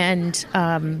 And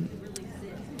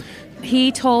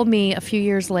he told me a few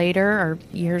years later,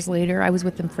 I was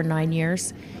with him for 9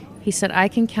 years. He said, I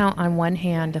can count on one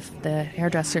hand of the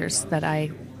hairdressers that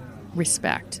I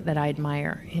respect, that I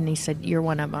admire. And he said, you're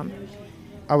one of them.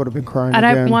 I would have been crying and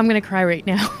again. I'm going to cry right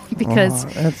now because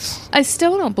I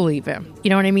still don't believe him. You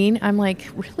know what I mean? I'm like,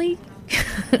 really?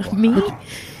 Me?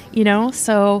 You know?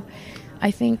 So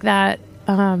I think that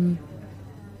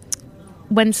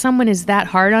when someone is that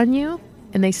hard on you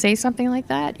and they say something like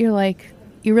that, you're like,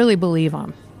 you really believe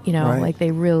them, you know, like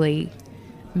they really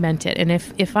meant it. And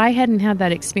if I hadn't had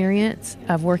that experience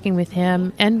of working with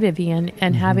him and Vivian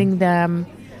and having them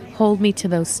hold me to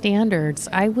those standards,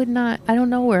 I don't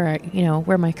know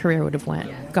where my career would have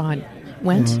went.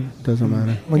 Doesn't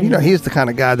matter. Well, you know, he's the kind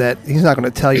of guy that he's not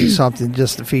going to tell you something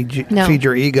just to feed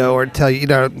your ego or tell you, you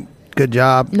know, good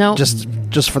job. No.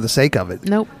 Just for the sake of it.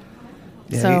 Nope.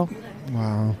 Yeah,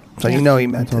 wow. So you know he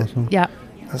meant it. Awesome. Yeah.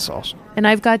 That's awesome. And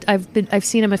I've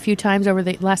seen him a few times over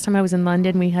the last time I was in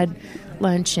London. We had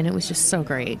lunch and it was just so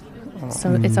great.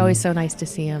 So it's always so nice to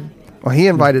see him. Well, he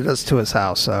invited us to his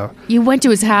house, so. You went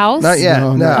to his house? Not yet,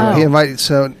 no. Oh. He invited,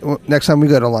 so next time we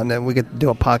go to London, we get to do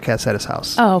a podcast at his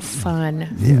house. Oh, fun.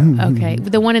 Yeah. Okay.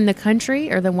 The one in the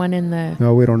country or the one in the...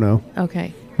 No, we don't know.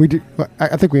 Okay. We do.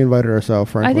 I think we invited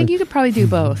ourselves, frankly. I think you could probably do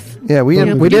both. Yeah, we do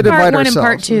did part invite one ourselves. and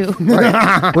part two.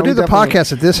 Right. We'll do the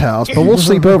podcast at this house, but we'll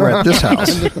sleep over at this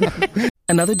house.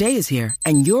 Another day is here,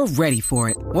 and you're ready for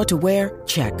it. What to wear?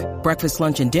 Check. Breakfast,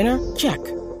 lunch, and dinner? Check.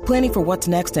 Planning for what's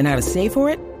next and how to save for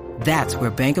it? That's where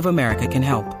Bank of America can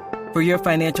help. For your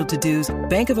financial to-dos,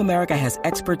 Bank of America has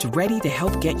experts ready to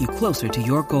help get you closer to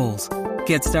your goals.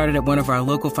 Get started at one of our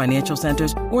local financial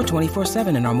centers or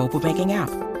 24/7 in our mobile banking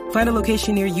app. Find a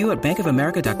location near you at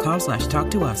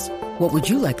bankofamerica.com/talktous. What would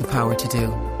you like the power to do?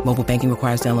 Mobile banking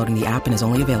requires downloading the app and is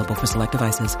only available for select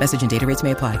devices. Message and data rates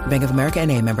may apply. Bank of America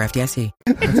N.A., member FDIC.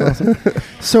 That's awesome.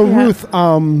 So, Yeah. Ruth,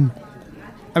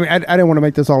 I mean, I didn't want to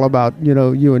make this all about,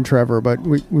 you and Trevor, but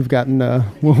we've gotten,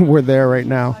 we're there right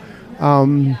now.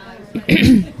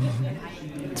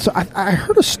 So I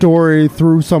heard a story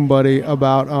through somebody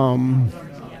about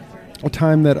a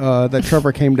time that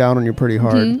Trevor came down on you pretty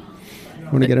hard. Mm-hmm.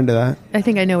 Want to get into that? I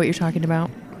think I know what you're talking about.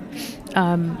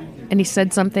 And he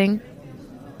said something.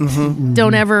 Mm-hmm.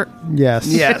 Don't ever... Yes.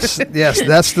 Yes,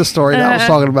 that's the story that I was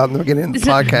talking about in the beginning of the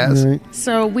podcast. Right.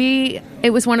 So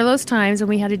it was one of those times when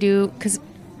we had to do... Because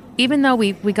even though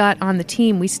we got on the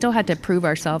team, we still had to prove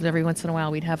ourselves every once in a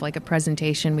while. We'd have like a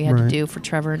presentation we had to do for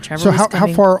Trevor, and Trevor So was how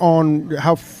coming.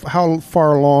 how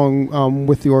far along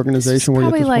with the organization were you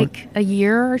at Probably this point? like a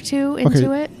year or two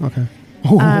into it. Okay.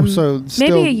 Oh, so still,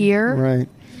 maybe a year. Right.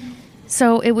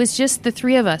 So it was just the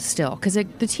three of us still, because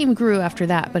the team grew after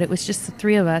that, but it was just the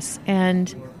three of us.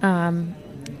 And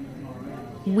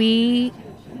we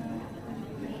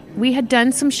had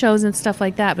done some shows and stuff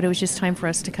like that, but it was just time for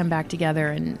us to come back together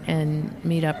and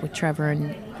meet up with Trevor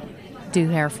and do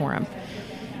hair for him.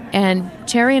 And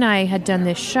Terry and I had done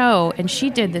this show, and she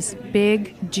did this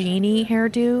big genie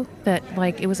hairdo that,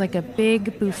 like, it was like a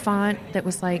big bouffant that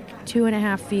was like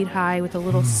 2.5 feet high with a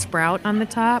little sprout on the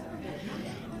top.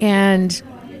 And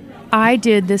I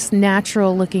did this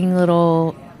natural-looking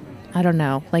little, I don't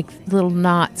know, like little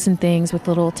knots and things with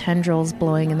little tendrils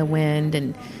blowing in the wind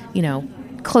and,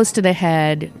 close to the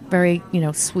head, very,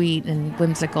 sweet and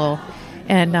whimsical.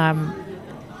 And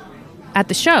at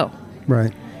the show.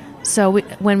 Right. So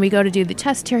when we go to do the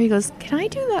test, Terry goes, "Can I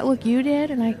do that look you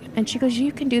did?" And she goes,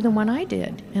 "You can do the one I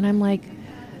did." And I'm like,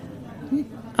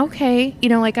 "Okay."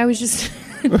 Like I was just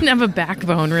didn't have a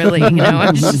backbone really.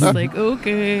 I was just like,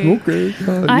 "Okay." Okay.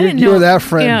 I didn't You know were that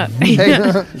friend. Yeah.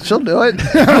 Hey, she'll do it.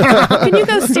 Can you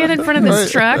go stand in front of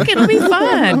this truck? It'll be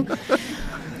fun.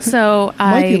 So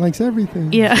Mikey likes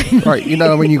everything. Yeah. Right,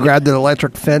 when you grab the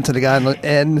electric fence and the guy on the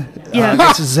end Yeah.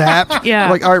 gets zapped.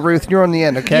 Yeah. Like, all right, Ruth, you're on the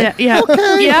end, okay? Yeah, yeah,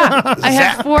 Okay. yeah. I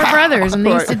had 4 brothers, and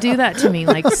they used to Right. do that to me,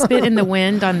 like spit in the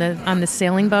wind on the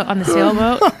sailing boat, on the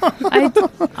sailboat. I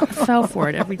fell for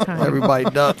it every time. Everybody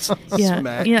nuts. Yeah,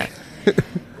 Smack. yeah.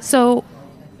 So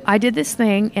I did this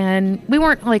thing, and we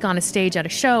weren't like on a stage at a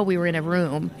show. We were in a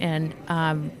room, and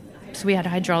so we had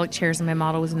hydraulic chairs, and my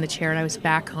model was in the chair, and I was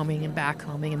backcombing and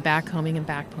backcombing and backcombing and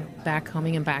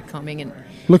backcombing and backcombing and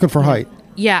Looking for height.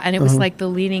 yeah, and it was like the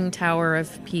Leaning Tower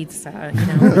of pizza.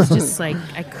 It was just like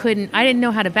I didn't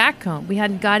know how to backcomb. We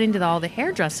hadn't got into all the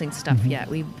hairdressing stuff yet.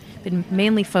 We've been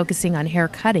mainly focusing on hair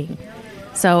cutting.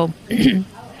 So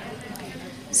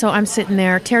so I'm sitting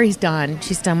there. Terry's done.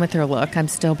 She's done with her look. I'm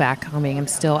still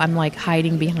backcombing. I'm like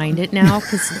hiding behind it now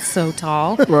because it's so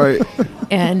tall. Right.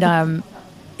 And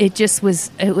it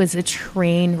was a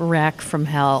train wreck from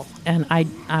hell. And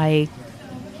I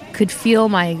could feel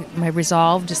my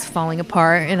resolve just falling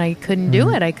apart, and I couldn't do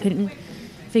it. I couldn't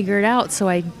figure it out. So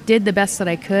I did the best that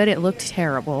I could. It looked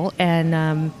terrible.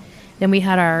 And then we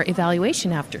had our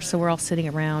evaluation after. So we're all sitting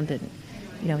around, and,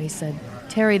 he said,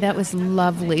 "Terry, that was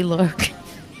lovely look."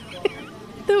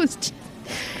 That was just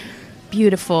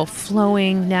beautiful,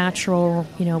 flowing, natural,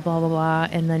 blah, blah, blah.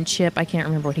 And then Chip, I can't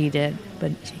remember what he did,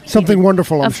 but Something he did,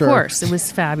 wonderful, I'm sure. Of course, it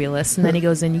was fabulous. And then he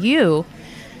goes, "And you,"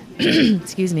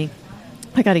 excuse me,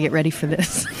 I got to get ready for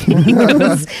this.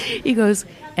 He goes,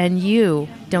 "And you,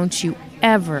 don't you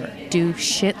ever do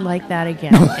shit like that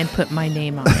again and put my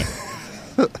name on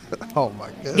it." Oh, my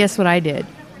goodness. Guess what I did?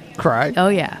 Cried? Oh,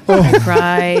 yeah.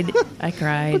 I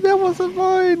cried. That wasn't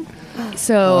mine.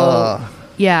 So,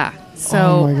 yeah. So,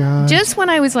 Oh, my God. just when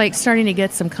I was like starting to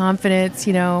get some confidence,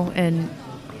 and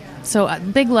so a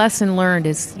big lesson learned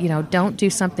is, don't do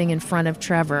something in front of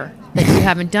Trevor that you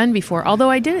haven't done before. Although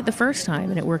I did it the first time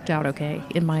and it worked out okay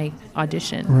in my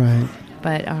audition. Right.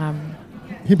 But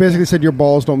He basically said your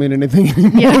balls don't mean anything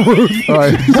anymore. Yeah. Ruth. All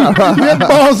right. You had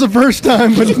balls the first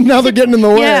time, but now they're getting in the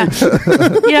way.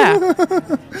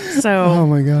 Yeah. Oh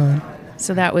my God.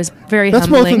 So that was very That's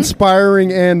humbling. both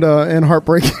inspiring and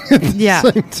heartbreaking at the Yeah.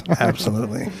 same time.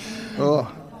 Absolutely.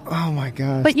 Oh. Oh my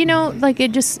gosh. But like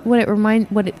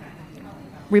what it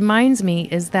reminds me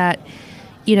is that,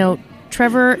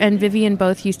 Trevor and Vivian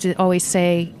both used to always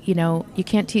say, you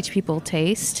can't teach people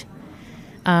taste.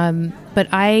 But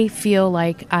I feel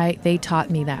like they taught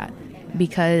me that,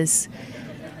 because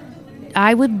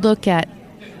I would look at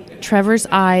Trevor's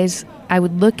eyes. I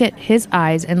would look at his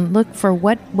eyes and look for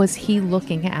what was he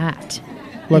looking at.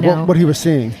 like what he was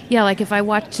seeing. Yeah, like if I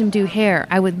watched him do hair,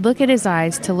 I would look at his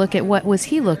eyes to look at what was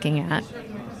he looking at.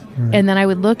 Right. And then I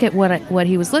would look at what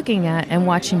he was looking at and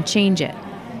watch him change it.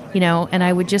 And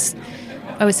I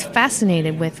was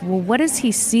fascinated with, well, what does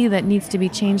he see that needs to be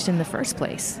changed in the first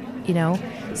place?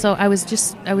 So I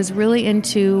was really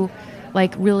into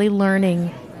like really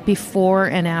learning before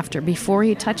and after, before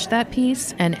he touched that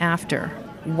piece and after.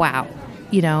 Wow.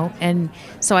 And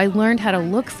so I learned how to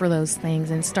look for those things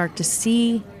and start to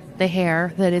see the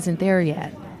hair that isn't there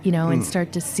yet, and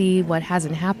start to see what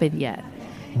hasn't happened yet.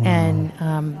 Wow. And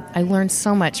I learned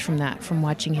so much from that, from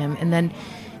watching him. And then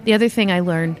the other thing I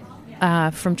learned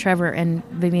from Trevor and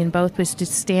Vivian both was to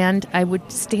stand. I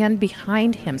would stand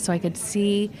behind him so I could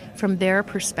see from their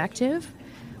perspective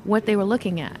what they were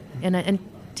looking at. And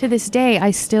to this day,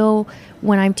 I still,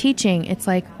 when I'm teaching, it's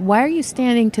like, why are you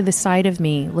standing to the side of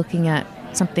me looking at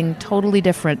something totally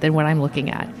different than what I'm looking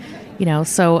at?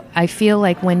 So I feel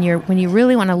like when you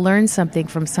really want to learn something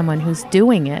from someone who's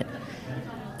doing it,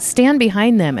 stand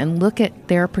behind them and look at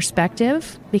their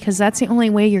perspective, because that's the only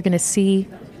way you're going to see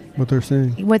what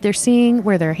they're seeing,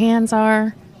 where their hands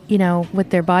are,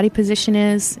 what their body position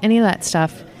is, any of that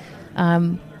stuff.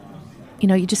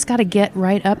 You just got to get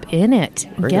right up in it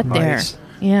and get there.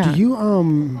 Yeah.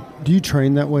 Do you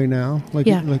train that way now?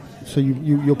 Yeah. So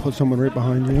you'll put someone right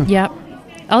behind you? Yep.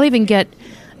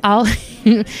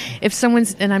 If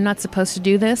someone's, and I'm not supposed to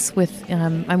do this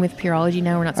I'm with Pureology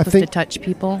now. We're not supposed to touch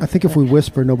people. I think if we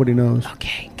whisper, nobody knows.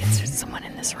 Okay, because there's someone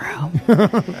in this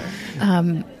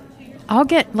room.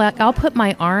 I'll put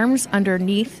my arms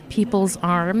underneath people's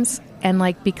arms and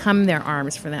like become their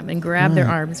arms for them and grab their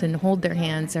arms and hold their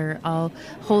hands, or I'll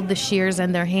hold the shears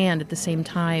and their hand at the same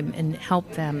time and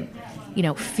help them,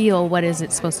 feel what is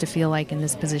it supposed to feel like in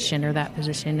this position or that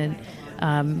position.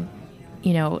 And,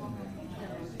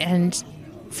 and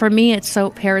for me,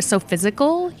 hair is so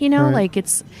physical, Right. like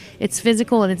it's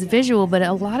physical and it's visual, but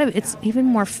a lot of it's even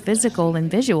more physical than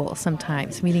visual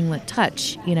sometimes, meaning with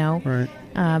touch, Right.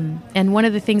 And one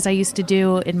of the things I used to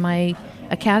do in my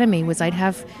academy was I'd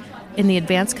have, in the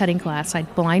advanced cutting class,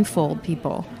 I'd blindfold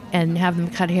people and have them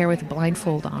cut hair with a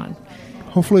blindfold on.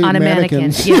 Hopefully on a mannequin.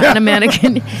 mannequins. Yeah, on a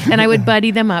mannequin. And I would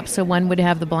buddy them up, so one would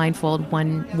have the blindfold,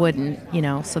 one wouldn't,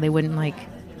 so they wouldn't like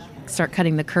start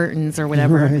cutting the curtains or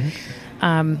whatever.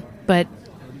 Right. But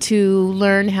to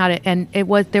learn how to, and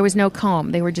there was no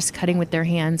comb. They were just cutting with their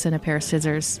hands and a pair of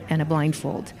scissors and a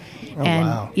blindfold. Oh, and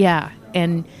wow. Yeah.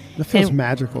 And that feels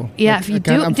magical. Yeah, if you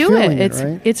I'm do feeling it,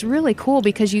 right? it's really cool,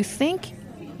 because you think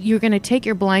you're going to take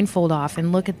your blindfold off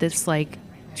and look at this like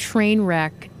train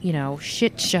wreck,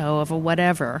 shit show of a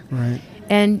whatever. Right.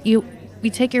 And you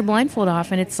take your blindfold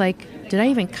off and it's like, did I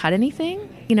even cut anything?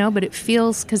 But it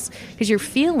feels, because you're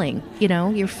feeling,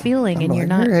 you're feeling, and you're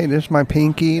not. Hey, there's my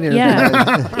pinky. There's Yeah.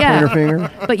 my Yeah. pointer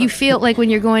finger. But you feel like when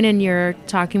you're going and you're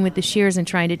talking with the shears and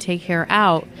trying to take hair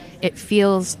out, it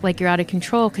feels like you're out of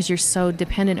control because you're so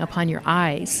dependent upon your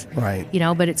eyes. Right.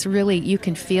 But it's really, you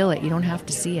can feel it. You don't have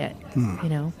to see it. I'm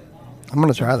going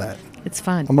to try that. It's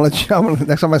fun. Next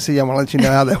time I see you, I'm going to let you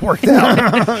know how that worked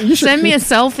out. You should Send me a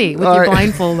selfie with All your right.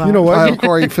 blindfold on. You know what? I'll have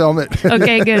Corey film it.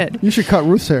 Okay, good. You should cut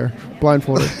Ruth's hair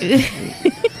blindfolded.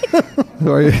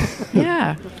 Sorry.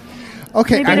 Yeah.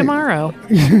 Okay. Maybe tomorrow.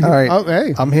 All right. Oh,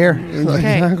 hey. I'm here.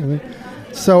 Okay. Exactly.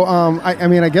 So,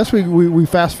 I guess we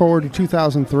fast forward to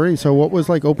 2003. So, what was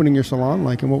like opening your salon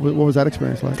like, and what was that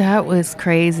experience like? That was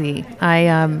crazy.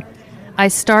 I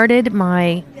started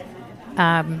my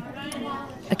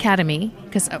academy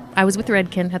because I was with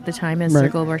Redken at the time as Right. their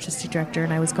global artistic director,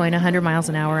 and I was going 100 miles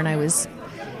an hour, and I was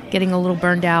getting a little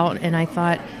burned out, and I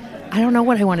thought, I don't know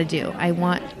what I want to do.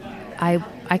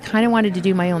 I kind of wanted to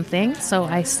do my own thing, so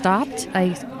I stopped.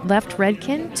 I left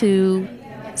Redken to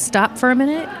stop for a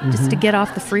minute just to get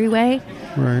off the freeway,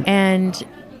 Right. and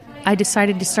I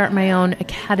decided to start my own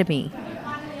academy.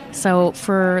 So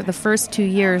for the first 2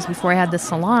 years before I had the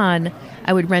salon,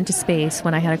 I would rent a space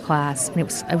when I had a class, and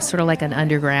I was sort of like an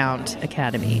underground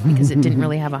academy because it didn't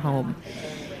really have a home.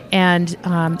 And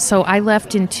so I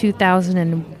left in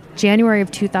January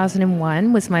of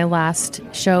 2001 was my last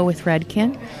show with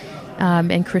Redken,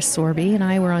 and Chris Sorby and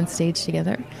I were on stage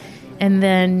together. And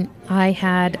then I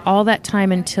had all that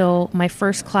time until my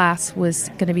first class was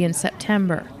going to be in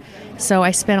September. So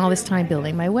I spent all this time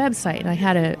building my website, and I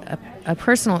had a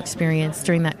personal experience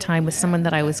during that time with someone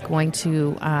that I was going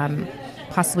to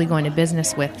possibly go into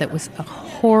business with that was a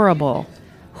horrible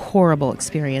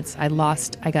experience. I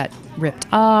got ripped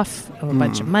off of a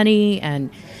bunch of money, and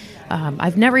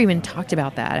I've never even talked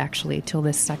about that actually till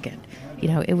this second.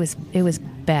 It was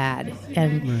bad,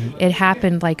 and it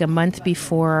happened like a month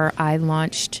before I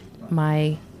launched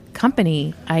my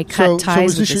company. I cut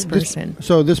ties with this person.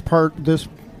 So this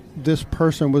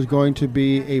person was going to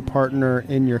be a partner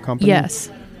in your company?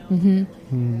 Yes.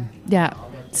 Mm-hmm. Yeah.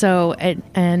 So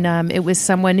and it was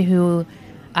someone who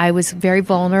I was very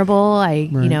vulnerable.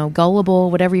 Gullible,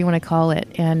 whatever you want to call it,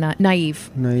 and naive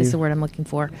is the word I'm looking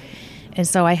for. And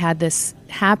so I had this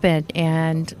happen,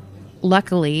 and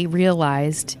luckily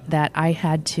realized that I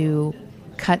had to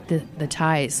cut the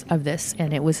ties of this.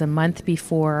 And it was a month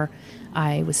before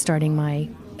I was starting my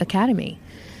academy.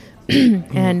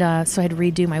 And so I had to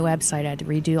redo my website. I had to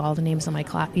redo all the names of my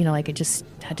class. I just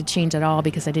had to change it all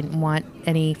because I didn't want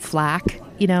any flack,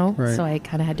 Right. So I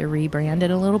kind of had to rebrand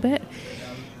it a little bit.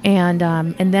 And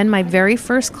then my very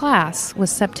first class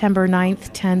was September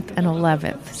 9th, 10th, and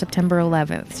 11th, September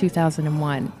 11th,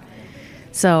 2001.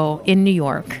 So in New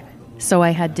York. So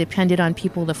I had depended on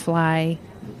people to fly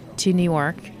to New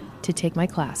York to take my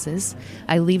classes.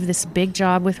 I leave this big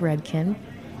job with Redken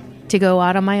to go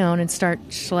out on my own and start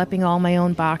schlepping all my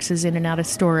own boxes in and out of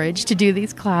storage to do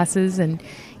these classes. And,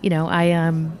 we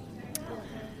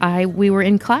were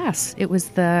in class. It was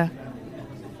the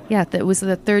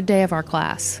third day of our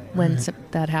class when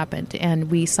that happened,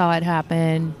 and we saw it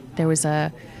happen. There was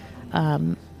a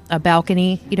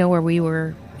balcony, where we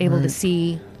were able to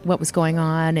see what was going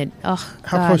on. And how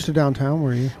close to downtown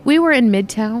were you? We were in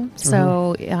Midtown,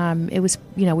 so it was,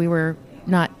 we were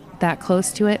not that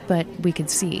close to it, but we could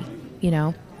see,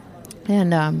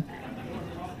 and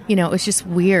it was just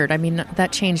weird. I mean,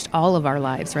 that changed all of our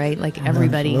lives, right? Like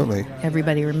everybody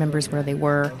remembers where they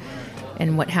were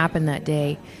and what happened that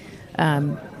day.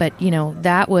 But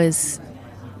that was,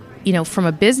 from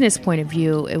a business point of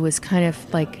view, it was kind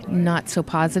of like not so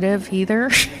positive either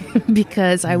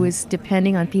because I was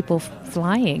depending on people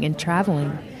flying and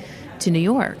traveling to New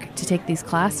York to take these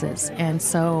classes. And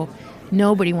so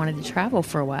nobody wanted to travel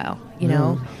for a while,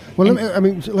 Well,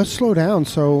 let's slow down.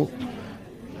 So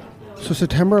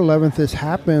September 11th, this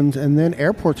happens, and then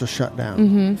airports are shut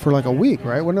down for like a week,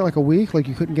 right? Wasn't it like a week? Like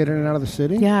you couldn't get in and out of the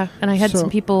city? Yeah, and I had some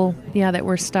people, that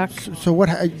were stuck. So what?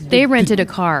 They rented a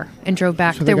car and drove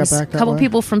back. So there was a couple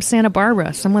people from Santa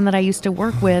Barbara, someone that I used to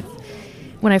work with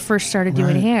when I first started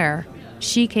doing hair.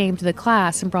 She came to the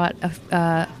class and brought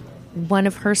one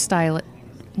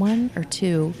or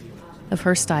two of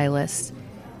her stylists,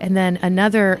 and then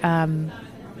another.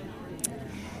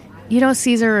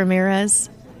 Cesar Ramirez.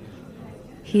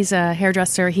 He's a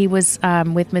hairdresser. He was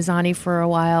with Mizani for a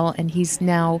while, and he's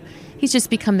just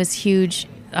become this huge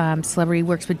celebrity. He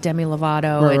works with Demi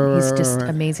Lovato, and he's just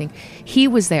amazing. He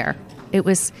was there.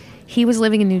 He was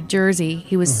living in New Jersey.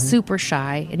 He was super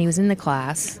shy, and he was in the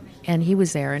class, and he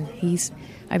was there. And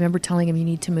I remember telling him, "You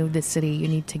need to move this city. You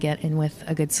need to get in with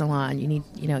a good salon. You need,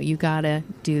 you gotta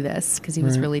do this," because he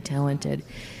was really talented.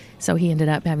 So he ended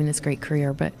up having this great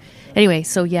career. But anyway,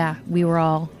 so we were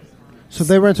all. So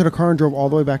they rented a car and drove all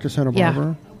the way back to Santa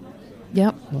Barbara?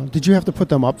 Yep. Did you have to put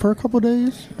them up for a couple of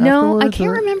days? No, I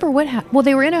can't remember what happened. Well,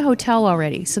 they were in a hotel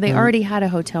already, so they already had a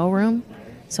hotel room.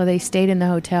 So they stayed in the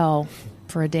hotel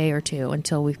for a day or two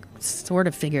until we sort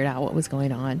of figured out what was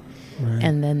going on. Right.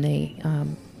 And then they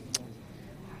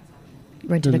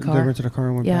rented a car. They rented a car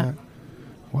and went back?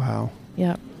 Wow.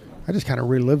 Yep. I just kind of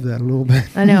relived that a little bit.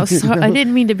 I know. So I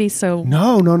didn't mean to be so.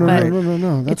 No.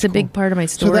 That's it's a big part of my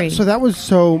story.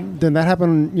 So then that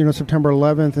happened, September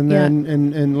 11th, and then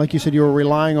and like you said, you were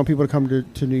relying on people to come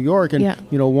to New York, and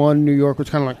New York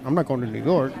was kind of like, I'm not going to New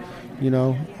York, and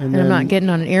I'm not getting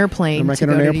on an airplane. I'm not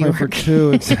getting on an airplane for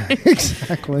two.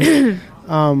 Exactly.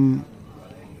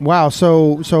 Wow.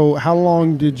 So how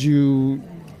long did you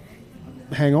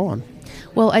hang on?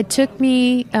 Well, it took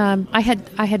me. I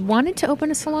had wanted to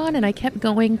open a salon, and I kept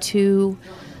going to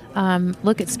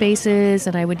look at spaces,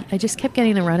 and I just kept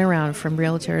getting the runaround from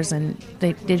realtors, and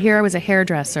they'd hear I was a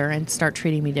hairdresser and start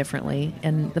treating me differently,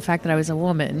 and the fact that I was a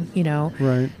woman,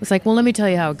 right. was like, well, let me tell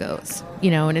you how it goes,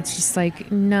 and it's just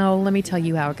like, no, let me tell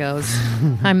you how it goes.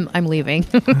 I'm leaving.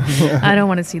 I don't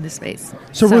want to see the space.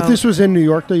 So this was in New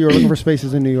York, though? You were looking for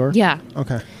spaces in New York? Yeah.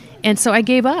 Okay. And so I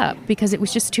gave up because it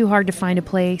was just too hard to find a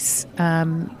place.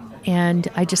 And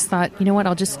I just thought, you know what,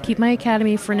 I'll just keep my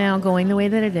academy for now going the way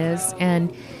that it is.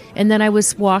 And then I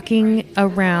was walking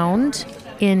around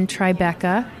in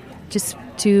Tribeca just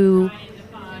to,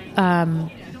 I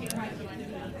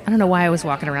don't know why I was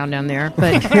walking around down there,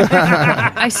 but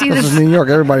I see This this. is New York.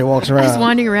 Everybody walks I was around.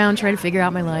 wandering around trying to figure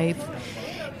out my life.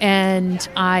 And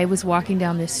I was walking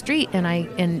down this street, and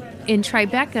in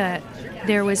Tribeca,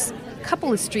 there was a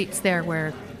couple of streets there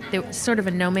where there was sort of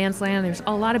a no man's land. There's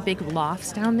a lot of big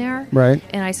lofts down there. Right.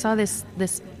 And I saw this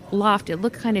loft. It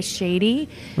looked kind of shady.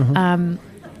 And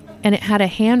it had a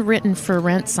handwritten for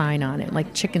rent sign on it,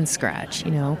 like chicken scratch,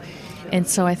 And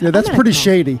so I thought, Yeah, that's I'm gonna pretty call.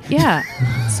 shady. Yeah.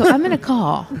 So I'm going to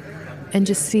call and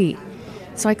just see.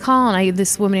 So I call, and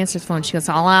this woman answers the phone. She goes,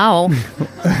 hello.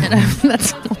 And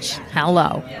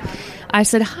hello. I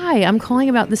said, hi, I'm calling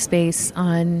about the space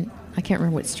on, I can't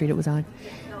remember what street it was on.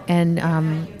 And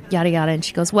yada, yada. And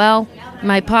she goes, well,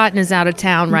 my partner's out of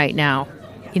town right now.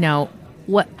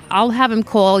 What? I'll have him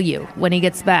call you when he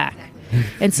gets back.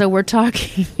 And so we're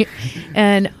talking,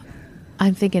 and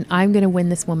I'm thinking, I'm going to win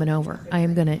this woman over.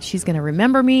 She's going to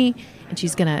remember me, and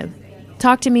she's going to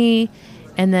talk to me.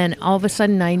 And then all of a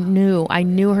sudden I knew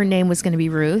her name was going to be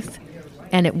Ruth,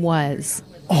 and it was.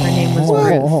 Her name was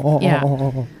Ruth. Yeah.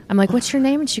 I'm like, what's your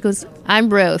name? And she goes, I'm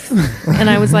Ruth. And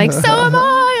I was like, so am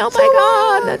I. Oh my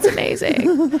God, that's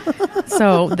amazing.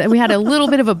 So we had a little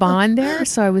bit of a bond there,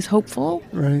 so I was hopeful.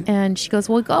 Right. And she goes,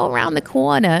 well, go around the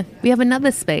corner. We have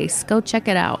another space. Go check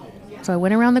it out. So I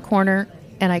went around the corner,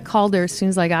 and I called her as soon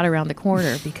as I got around the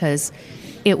corner because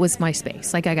it was my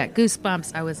space. Like, I got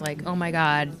goosebumps. I was like, oh my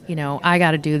God, I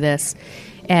got to do this.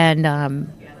 And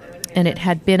it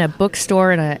had been a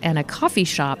bookstore and a coffee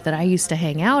shop that I used to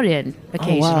hang out in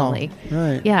occasionally. Oh,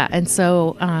 wow. Right. Yeah, and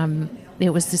so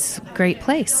it was this great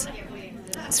place.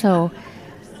 So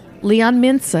Leon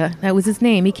Minza, that was his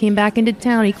name. He came back into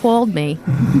town. He called me,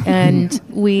 and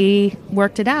we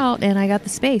worked it out, and I got the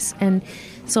space. And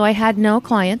so I had no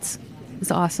clients. It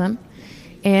was awesome.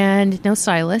 And no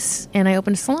stylists, and I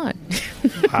opened a salon.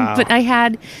 Wow. But I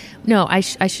had, I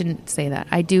shouldn't say that.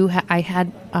 I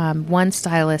had one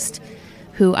stylist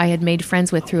who I had made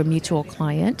friends with through a mutual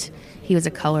client. He was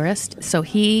a colorist, so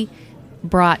he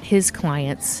brought his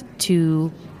clients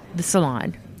to the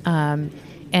salon.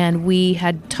 And we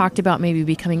had talked about maybe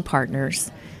becoming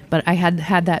partners, but I had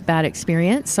that bad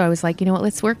experience. So I was like, you know what,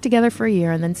 let's work together for a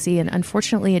year and then see. And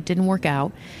unfortunately, it didn't work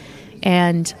out.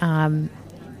 And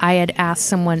I had asked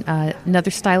someone,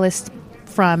 another stylist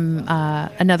from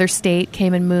another state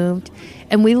came and moved,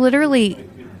 and we literally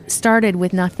started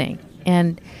with nothing.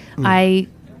 And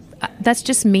that's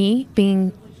just me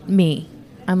being me.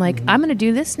 I'm like, I'm going to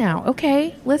do this now.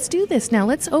 Okay, let's do this now.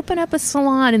 Let's open up a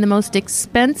salon in the most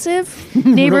expensive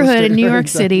neighborhood in New York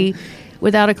City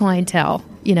without a clientele,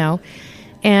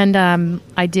 And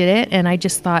I did it, and I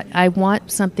just thought, I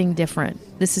want something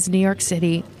different. This is New York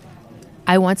City.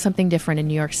 I want something different in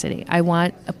New York City. I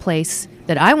want a place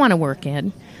that I want to work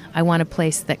in. I want a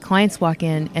place that clients walk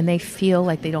in and they feel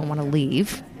like they don't want to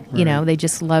leave. Right. They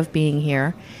just love being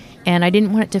here. And I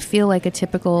didn't want it to feel like a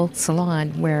typical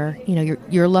salon where,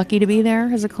 you're lucky to be there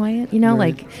as a client,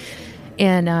 Right.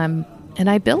 and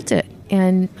I built it,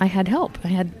 and I had help. I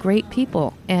had great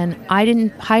people, and I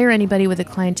didn't hire anybody with a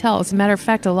clientele. As a matter of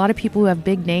fact, a lot of people who have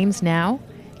big names now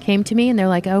came to me and they're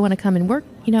like, I want to come and work,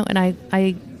 and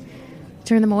I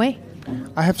turn them away.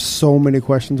 I have so many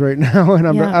questions right now, and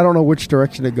I don't know which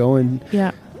direction to go in.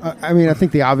 Yeah. I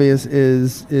think the obvious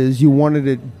is you wanted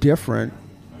it different.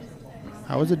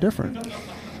 How was it different?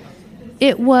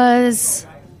 It was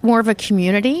more of a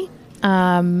community.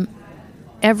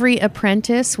 Every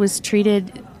apprentice was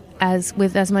treated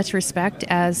with as much respect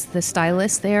as the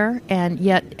stylist there, and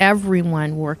yet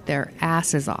everyone worked their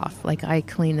asses off. Like, I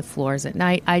cleaned the floors at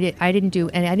night. I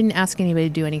didn't ask anybody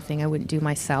to do anything I wouldn't do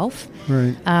myself.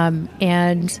 Right.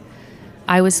 And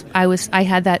I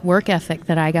had that work ethic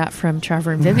that I got from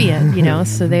Trevor and Vivian,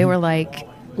 so they were like,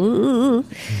 ooh,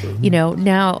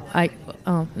 now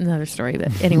another story,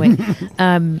 but anyway, what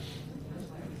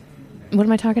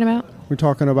am I talking about? We're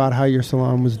talking about how your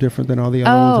salon was different than all the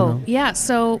other ones. Oh, yeah.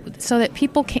 So that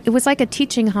people came, it was like a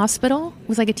teaching hospital. It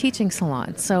was like a teaching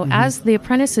salon. So as the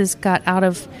apprentices got out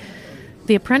of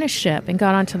the apprenticeship and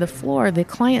got onto the floor, the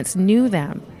clients knew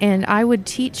them. And I would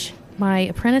teach my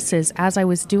apprentices as I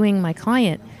was doing my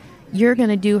client, you're going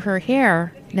to do her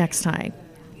hair next time.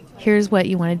 Here's what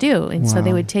you want to do. And so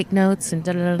they would take notes and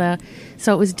da-da-da-da.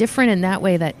 So it was different in that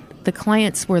way, that the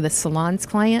clients were the salon's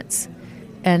clients.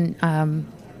 And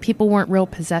people weren't real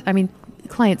possessed. I mean,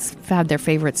 clients had their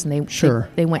favorites, and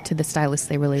they went to the stylist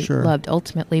they really loved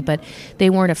ultimately, but they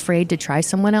weren't afraid to try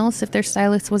someone else if their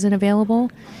stylist wasn't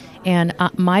available. And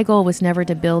my goal was never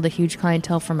to build a huge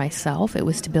clientele for myself. It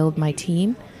was to build my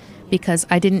team, because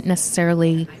I didn't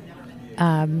necessarily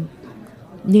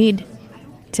need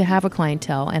to have a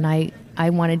clientele. And I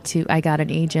got an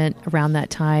agent around that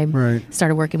time,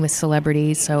 started working with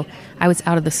celebrities. So I was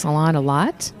out of the salon a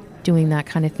lot, doing that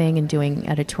kind of thing and doing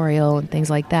editorial and things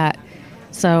like that.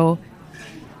 So,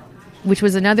 which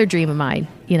was another dream of mine,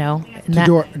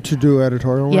 to do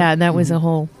editorial work? Yeah, and that was a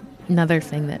whole another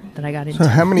thing that I got into. So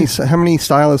how many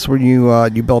stylists were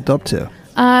you built up to?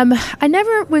 I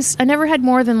never had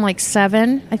more than like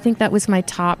 7. I think that was my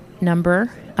top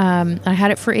number. I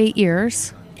had it for 8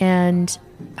 years, and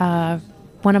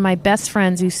one of my best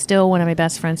friends, who's still one of my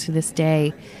best friends to this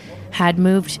day, had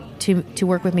moved to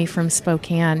work with me from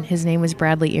Spokane. His name was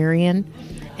Bradley Arian,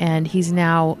 and he's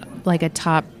now like a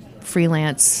top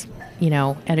freelance,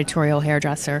 editorial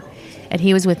hairdresser. And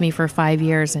he was with me for 5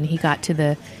 years, and he got to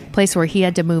the place where he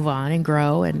had to move on and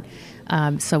grow. And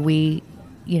so we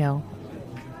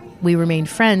remained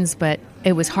friends, but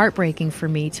it was heartbreaking for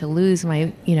me to lose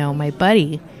my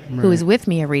buddy who was with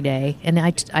me every day. And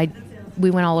we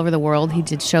went all over the world. He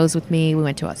did shows with me. We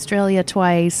went to Australia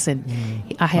twice, and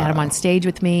I had him on stage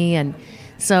with me. And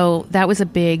so that was a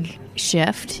big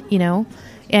shift,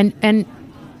 and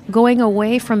going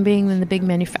away from being in the big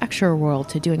manufacturer world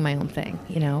to doing my own thing,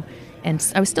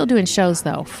 And I was still doing shows,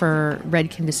 though, for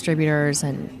Redken Distributors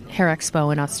and Hair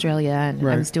Expo in Australia. And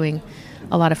I was doing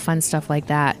a lot of fun stuff like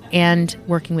that, and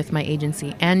working with my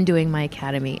agency, and doing my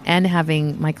academy, and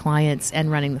having my clients,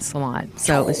 and running the salon.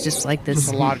 So it was just like this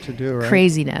a lot to do, right?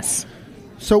 Craziness.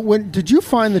 So did you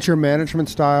find that your management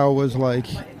style was like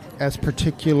as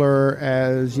particular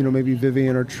as, maybe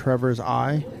Vivian or Trevor's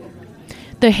eye?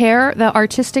 The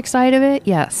artistic side of it,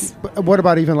 yes. But what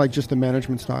about even like just the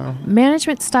management style?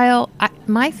 Management style,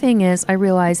 my thing is, I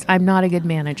realized I'm not a good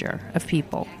manager of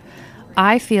people.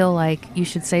 I feel like you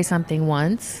should say something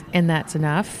once, and that's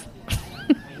enough.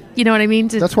 You know what I mean?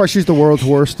 That's why she's the world's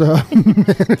worst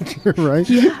manager, right?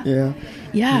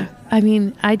 Yeah. I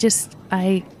mean, I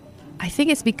think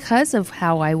it's because of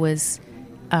how I was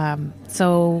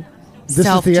so this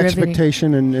self-driven. Is the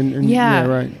expectation, and yeah,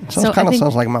 right.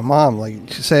 Sounds like my mom. Like,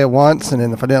 she say it once, and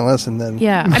then if I didn't listen, then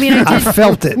I mean, I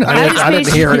felt it. I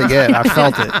didn't hear it again. I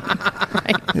felt it.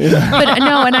 Right. Yeah. But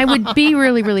no, and I would be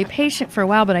really, really patient for a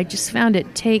while, but I just found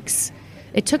it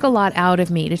took a lot out of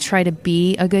me to try to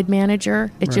be a good manager.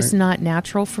 It's just not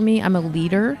natural for me. I'm a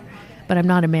leader, but I'm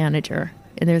not a manager,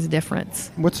 and there's a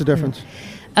difference. What's the difference?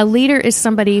 A leader is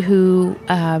somebody who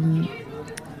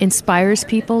inspires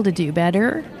people to do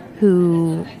better.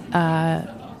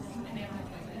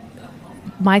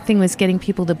 My thing was getting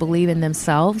people to believe in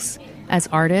themselves as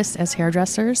artists, as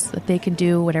hairdressers, that they can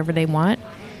do whatever they want,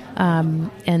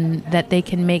 and that they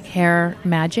can make hair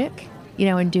magic,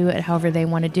 and do it however they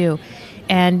want to do.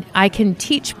 And I can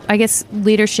teach. I guess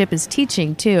leadership is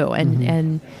teaching too,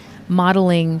 and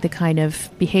modeling the kind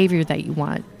of behavior that you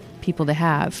want people to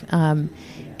have.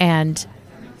 And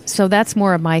so that's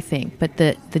more of my thing. But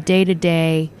the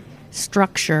day-to-day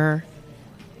structure,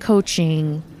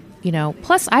 coaching,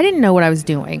 plus I didn't know what I was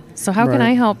doing. So how can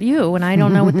I help you when I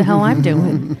don't know what the hell I'm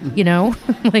doing?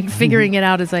 Like figuring it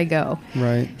out as I go.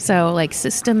 Right. So like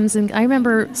systems, and I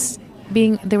remember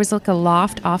there was like a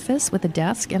loft office with a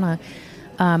desk, and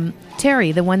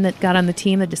Terry, the one that got on the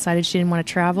team that decided she didn't want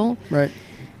to travel. Right.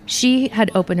 She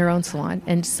had opened her own salon,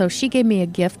 and so she gave me a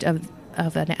gift of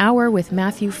an hour with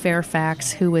Matthew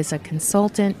Fairfax, who is a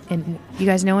consultant, and you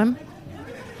guys know him?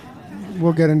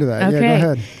 We'll get into that. Okay. Yeah,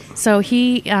 go ahead. So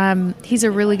he's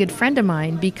a really good friend of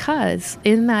mine, because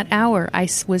in that hour I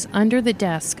was under the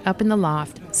desk up in the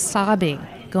loft sobbing,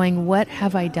 going, what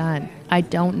have I done? I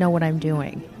don't know what I'm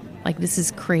doing. Like, this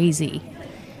is crazy.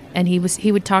 And he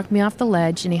would talk me off the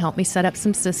ledge, and he helped me set up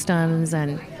some systems.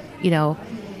 And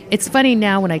it's funny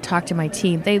now when I talk to my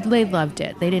team, they loved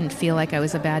it. They didn't feel like I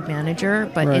was a bad manager,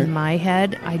 but in my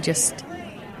head, it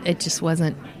just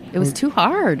wasn't. It was too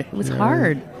hard. It was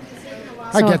hard.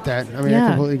 I get that. I mean, I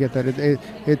completely get that.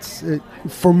 It's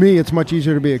for me, it's much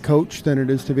easier to be a coach than it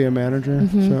is to be a manager.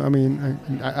 Mm-hmm. So, I mean,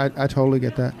 I totally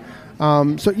get that.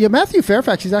 Matthew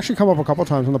Fairfax, he's actually come up a couple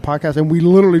times on the podcast, and we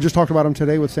literally just talked about him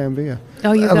today with Sam Villa.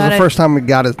 Oh, that was the first time we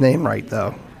got his name right,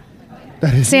 though.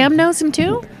 Sam knows him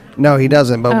too? No, he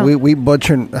doesn't, but we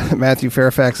butchered Matthew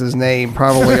Fairfax's name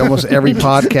probably almost every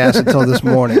podcast until this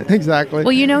morning. Exactly.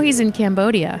 Well, he's in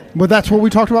Cambodia. Well, that's what we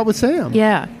talked about with Sam.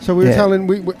 Yeah. So we were telling,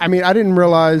 I didn't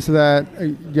realize that,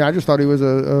 I just thought he was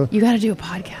You got to do a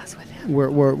podcast with him.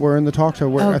 we're in the talks.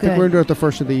 So I think good. we're going to do it the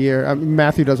first of the year.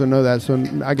 Matthew doesn't know that, so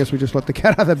I guess we just let the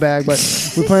cat out of the bag.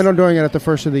 But we plan on doing it at the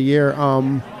first of the year.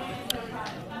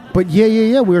 But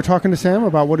yeah. We were talking to Sam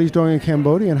about what he's doing in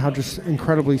Cambodia and how just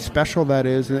incredibly special that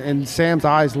is. And Sam's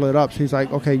eyes lit up. So he's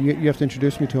like, "Okay, you have to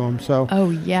introduce me to him." So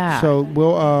Oh yeah. So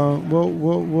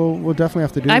we'll definitely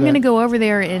have to do that. I'm going to go over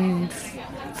there in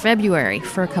February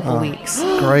for a couple weeks.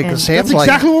 Great, because Sam's That's like,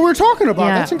 exactly what we were talking about.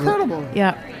 Yeah. That's incredible.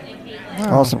 Yeah.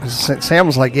 awesome. 'Cause Sam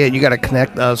was like, yeah, you got to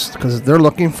connect us because they're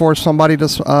looking for somebody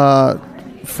to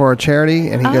for a charity,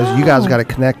 and he goes, you guys got to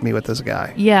connect me with this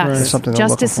guy. Yes. There's something they're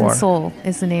Justice looking and for. Soul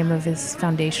is the name of his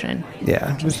foundation.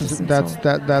 Yeah.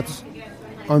 That's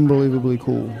unbelievably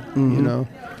cool. You know.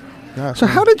 Gosh, So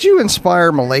how did you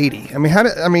inspire Milady? I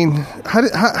mean,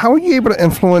 how were you able to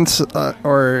influence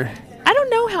or? I don't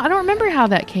know how. I don't remember how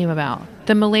that came about.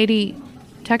 The Milady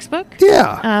textbook.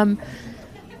 Yeah.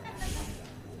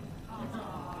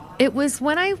 It was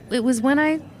when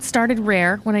I started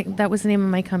Rare. That was the name of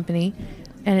my company,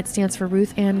 and it stands for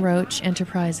Ruth Ann Roach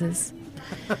Enterprises.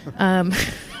 Well,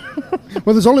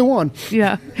 there's only one.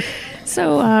 Yeah.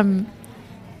 So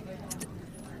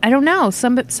I don't know.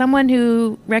 Someone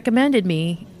who recommended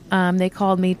me. They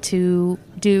called me to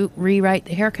rewrite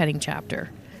the haircutting chapter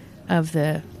of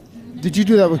the. Did you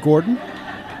do that with Gordon?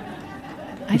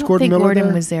 I don't Gordon think Miller Gordon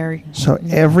there? was there. So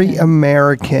every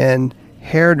American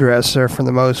hairdresser, for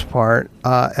the most part,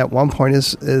 at one point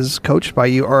is coached by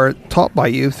you or taught by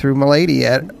you through Milady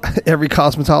at every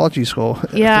cosmetology school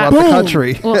Yeah. throughout the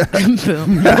country. Well, boom.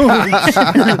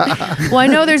 Well, I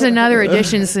know there's another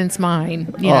edition since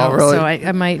mine. You know, really? So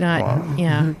I might not. Wow.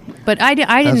 Yeah, but I That's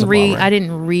a didn't bummer. I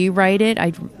didn't rewrite it. I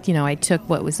took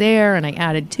what was there and I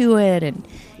added to it, and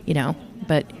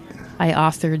but I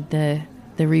authored the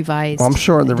revised. Well, I'm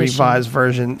sure the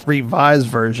edition. revised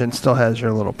version still has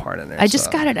your little part in there. I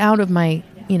just got it out of my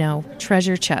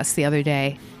treasure chest the other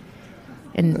day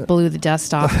and blew the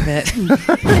dust off of it.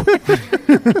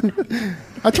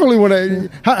 I totally want to.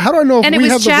 How do I know if And it we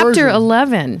was have the chapter version?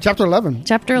 11. Chapter 11.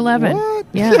 Chapter 11. What?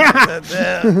 Yeah.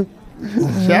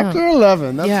 Chapter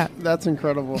 11. Yeah. That's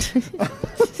incredible.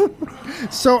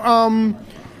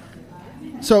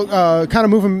 So kind of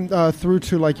moving through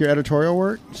to like your editorial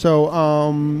work. So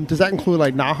does that include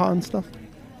like NAHA and stuff?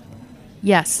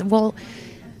 Yes. Well,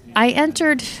 I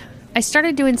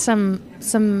started doing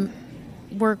some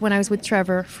work when I was with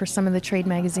Trevor for some of the trade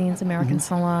magazines, American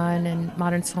Salon and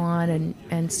Modern Salon,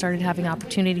 and started having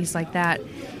opportunities like that.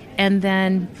 And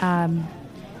then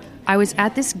I was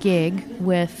at this gig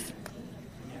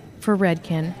for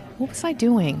Redken. What was I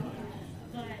doing?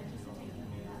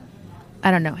 I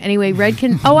don't know. Anyway,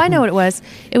 Redken. Oh, I know what it was.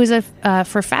 It was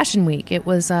for Fashion Week. It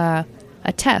was a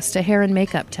test, a hair and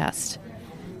makeup test.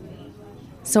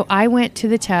 So I went to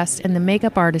the test, and the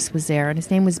makeup artist was there, and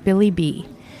his name was Billy B.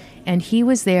 And he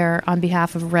was there on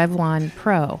behalf of Revlon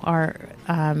Pro,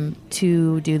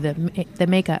 to do the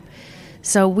makeup.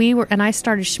 So I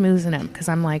started schmoozing him because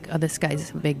I'm like, oh, this guy's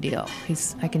a big deal.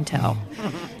 I can tell.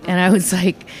 And I was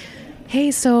like,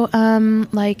 hey, so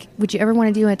would you ever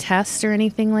want to do a test or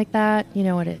anything like that? You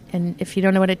know what and if you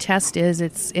don't know what a test is,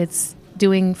 it's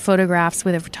doing photographs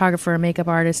with a photographer, a makeup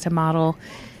artist, a model,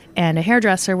 and a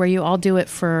hairdresser, where you all do it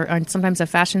and sometimes a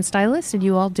fashion stylist, and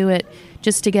you all do it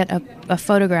just to get a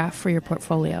photograph for your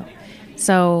portfolio.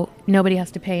 So nobody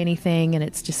has to pay anything, and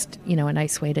it's just, a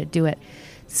nice way to do it.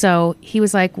 So he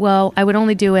was like, well, I would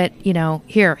only do it,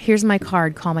 here's my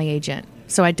card, call my agent.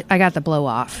 So I got the blow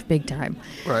off big time.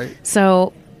 Right.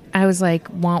 So I was like,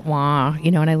 wah, wah,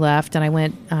 and I left, and I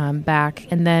went back.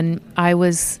 And then I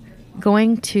was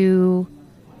going to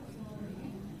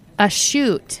a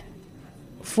shoot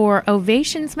for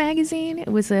Ovations magazine. It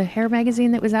was a hair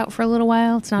magazine that was out for a little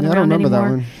while. It's not Yeah, I around don't remember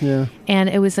anymore. that one. Yeah. And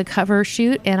it was a cover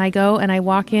shoot, and I go and I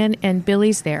walk in, and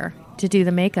Billy's there to do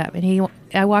the makeup. And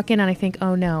I walk in, and I think,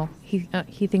 oh no,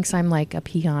 he thinks I'm like a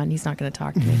peon. He's not going to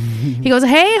talk to me. He goes,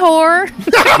 hey, whore.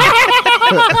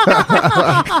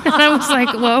 And I was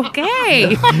like, well,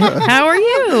 okay, how are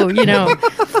you?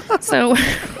 So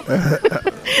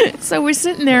we're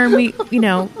sitting there, and we,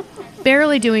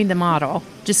 barely doing the model,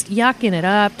 just yucking it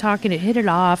up, talking it, hit it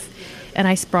off. And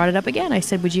I brought it up again. I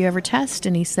said, would you ever test?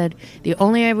 And he said, the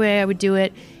only way I would do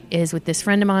it is with this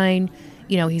friend of mine.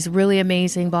 He's really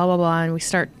amazing, blah, blah, blah. And we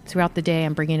start throughout the day,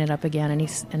 I'm bringing it up again.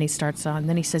 And he starts on,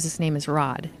 then he says his name is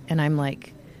Rod. And I'm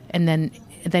like, and then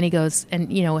he goes, and,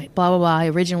 blah, blah, blah,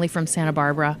 originally from Santa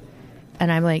Barbara.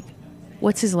 And I'm like,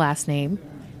 what's his last name?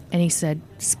 And he said,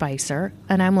 Spicer.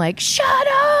 And I'm like, shut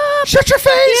up! Shut your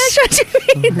face! Yeah,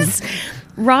 shut your face!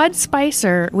 Rod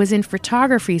Spicer was in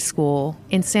photography school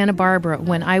in Santa Barbara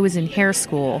when I was in hair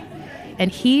school.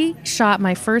 and he shot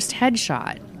my first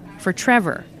headshot for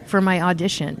Trevor for my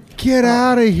audition. Get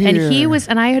out of here.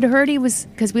 And I had heard he was,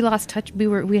 because we lost touch.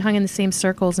 We hung in the same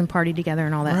circles and partied together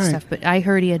and all that stuff. But I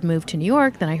heard he had moved to New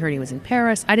York. Then I heard he was in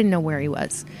Paris. I didn't know where he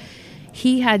was.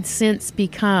 He had since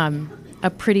become a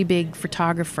pretty big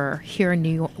photographer here in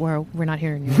New York. Well, we're not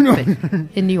here in New York, but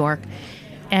in New York.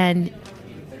 And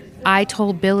I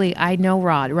told Billy, I know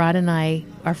Rod. Rod and I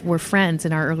were friends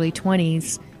in our early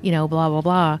 20s, blah, blah,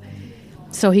 blah.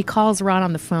 So he calls Rod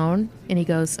on the phone, and he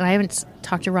goes, and I haven't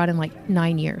talked to Rod in like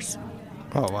 9 years.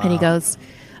 Oh, wow. And he goes,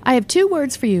 I have 2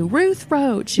 words for you, Ruth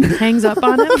Roach. And he hangs up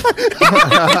on him.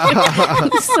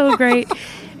 He's so great.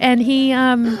 And he,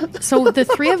 so the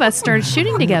 3 of us started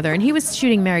shooting together, and he was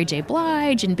shooting Mary J.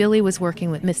 Blige, and Billy was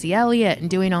working with Missy Elliott and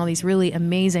doing all these really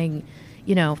amazing,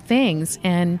 things.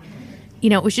 And,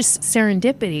 it was just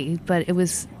serendipity, but it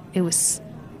was,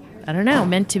 I don't know,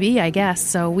 meant to be, I guess.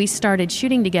 So we started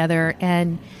shooting together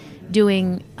and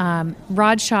doing,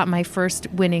 Rod shot my first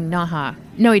winning NAHA.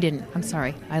 No, he didn't. I'm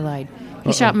sorry. I lied.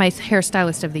 He shot my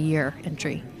Hairstylist of the Year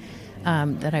entry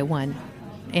that I won.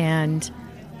 And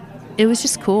it was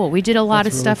just cool. We did a lot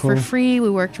of stuff for free.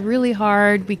 We worked really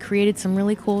hard. We created some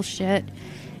really cool shit.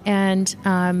 And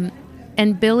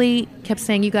Billy kept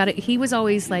saying, you got it. He was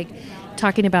always like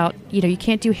talking about, you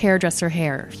can't do hairdresser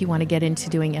hair if you want to get into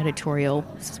doing editorial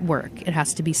work. It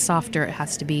has to be softer.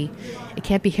 It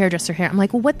can't be hairdresser hair. I'm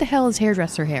like, well, what the hell is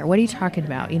hairdresser hair? What are you talking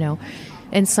about?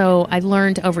 And so I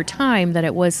learned over time that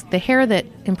it was the hair that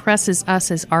impresses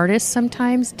us as artists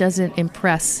sometimes doesn't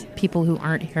impress people who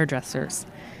aren't hairdressers.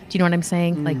 Do you know what I'm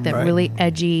saying? Like that really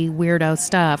edgy, weirdo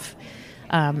stuff.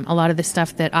 A lot of the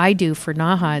stuff that I do for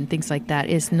NAHA and things like that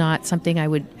is not something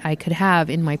I could have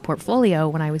in my portfolio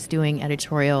when I was doing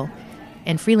editorial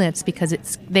and freelance, because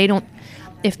if they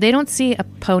don't see a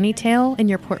ponytail in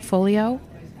your portfolio,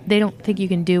 they don't think you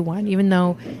can do one, even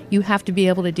though you have to be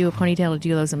able to do a ponytail to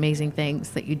do those amazing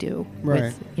things that you do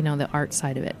with the art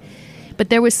side of it. But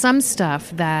there was some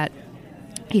stuff that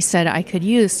he said I could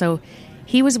use. So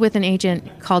he was with an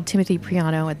agent called Timothy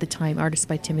Priano at the time, Artist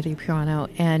by Timothy Priano,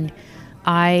 and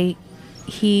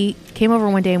he came over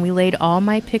one day and we laid all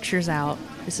my pictures out.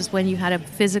 This is when you had a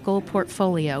physical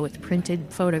portfolio with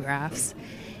printed photographs,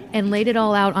 and laid it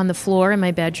all out on the floor in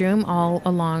my bedroom, all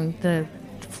along the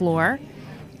floor,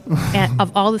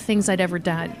 of all the things I'd ever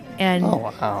done. And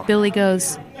Billy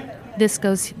goes, this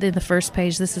goes in the first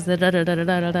page, this is the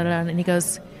da-da-da-da-da-da-da, and he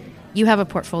goes, you have a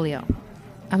portfolio.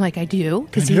 I'm like, I do?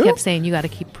 Because he kept saying, you got to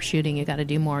keep shooting, you got to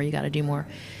do more.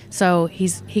 So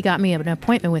he got me an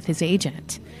appointment with his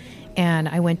agent, and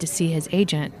I went to see his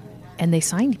agent, and they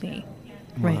signed me.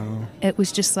 Right. Wow. It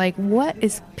was just like, what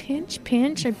is pinch?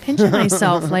 I'm pinching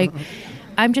myself. Like,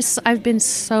 I've been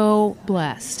so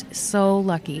blessed, so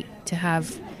lucky to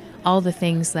have all the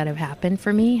things that have happened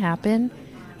for me happen.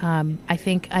 I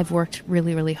think I've worked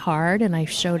really, really hard, and I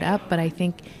showed up, but I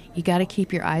think you got to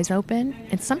keep your eyes open.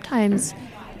 And sometimes,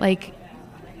 like,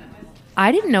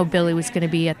 I didn't know Billy was going to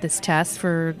be at this test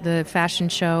for the fashion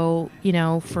show,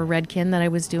 for Redken that I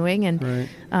was doing. And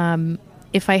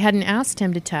if I hadn't asked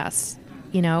him to test,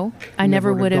 I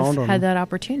never would have had that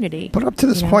opportunity. But up to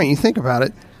this point, you think about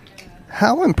it,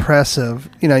 how impressive,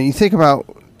 you think about,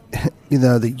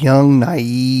 the young,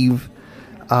 naive,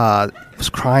 was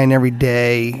crying every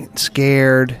day,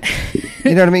 scared,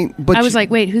 you know what I mean? But I was like,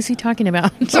 wait, who's he talking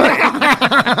about?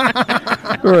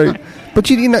 Right. But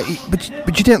you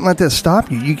didn't let that stop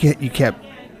you. You kept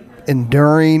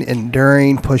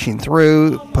enduring, pushing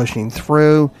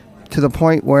through to the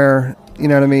point where, you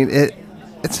know what I mean?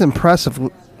 It's impressive,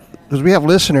 because we have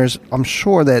listeners, I'm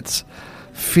sure, that's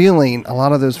feeling a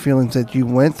lot of those feelings that you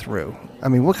went through. I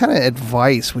mean, what kind of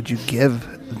advice would you give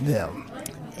them?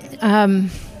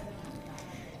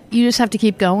 You just have to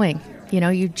keep going.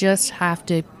 You just have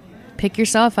to pick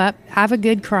yourself up, have a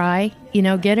good cry,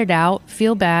 get it out,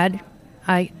 feel bad.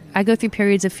 I go through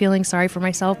periods of feeling sorry for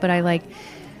myself, but I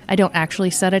don't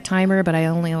actually set a timer, but I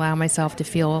only allow myself to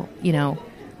feel,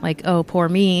 like, oh, poor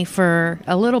me for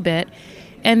a little bit.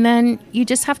 And then you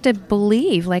just have to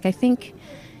believe. Like, I think,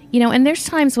 and there's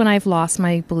times when I've lost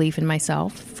my belief in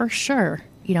myself, for sure.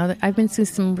 I've been through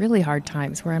some really hard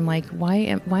times where I'm like,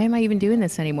 why am I even doing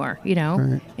this anymore?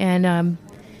 Right. And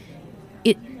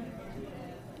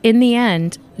in the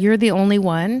end, you're the only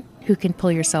one who can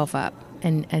pull yourself up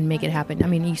and make it happen. I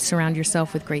mean, you surround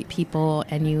yourself with great people,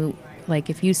 and you, like,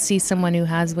 if you see someone who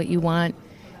has what you want,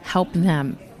 help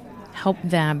them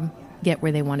get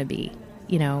where they want to be,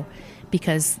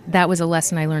 because that was a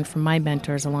lesson I learned from my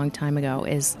mentors a long time ago,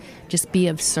 is just be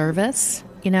of service,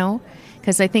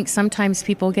 because I think sometimes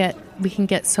we can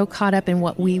get so caught up in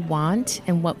what we want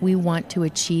and what we want to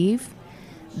achieve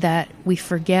that we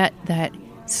forget that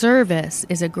service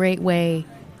is a great way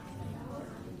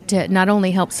to not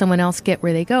only help someone else get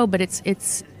where they go, but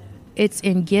it's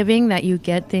in giving that you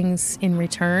get things in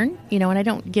return, and I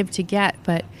don't give to get,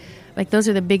 but like those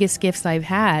are the biggest gifts I've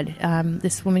had.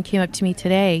 This woman came up to me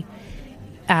today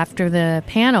after the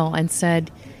panel and said,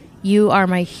 "You are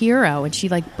my hero," and she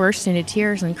like burst into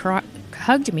tears and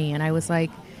hugged me, and I was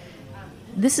like,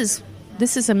 this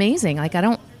is amazing. Like I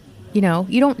don't, you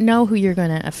don't know who you're going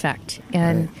to affect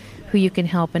and who you can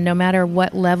help, and no matter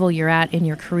what level you're at in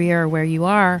your career or where you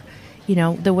are,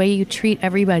 the way you treat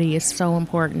everybody is so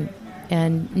important,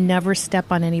 and never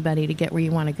step on anybody to get where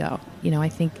you want to go. I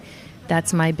think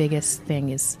that's my biggest thing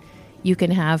is you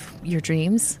can have your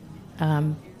dreams,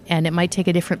 and it might take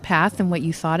a different path than what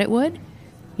you thought it would,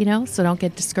 so don't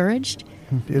get discouraged.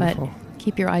 Beautiful. But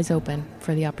keep your eyes open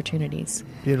for the opportunities.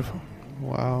 Beautiful.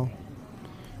 Wow.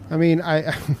 I mean, I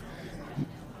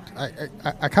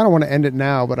kind of want to end it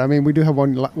now, but I mean, we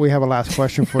have a last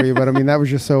question for you, but I mean, that was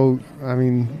just so,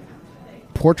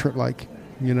 portrait-like,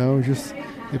 just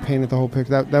you painted the whole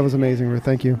picture. That was amazing, Ruth.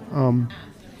 Thank you.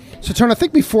 So, Tony, I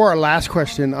think before our last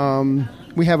question,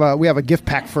 we have a gift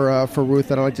pack for Ruth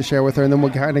that I'd like to share with her, and then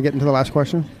we'll kind of get into the last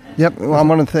question. Yep. Well, I'm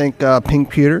going to thank Pink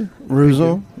Pewter,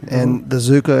 Ruzel, and the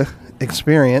Zuka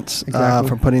Experience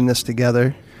for putting this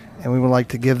together, and we would like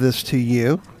to give this to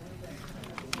you.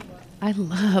 I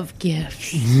love gifts.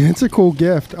 It's a cool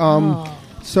gift.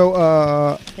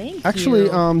 So, thank actually,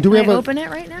 you. Do we Can have I open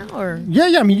it right now, or?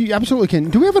 Yeah. I mean, you absolutely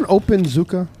can. Do we have an open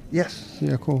Zuka? Yes.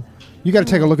 Yeah, cool. You got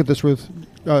to take a look at this, Ruth.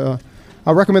 I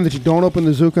recommend that you don't open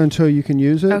the Zuka until you can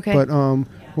use it. Okay. But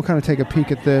we'll kind of take a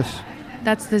peek at this.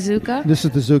 That's the Zuka? This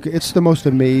is the Zuka. It's the most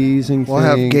amazing thing. We'll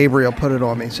have Gabriel put it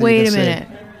on me. So Wait you a can minute.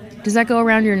 Does that go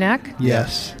around your neck?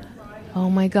 Yes. Oh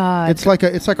my God. It's like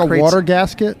a water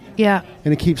gasket, Yeah.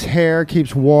 and it keeps hair,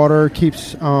 keeps water,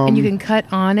 keeps. And you can cut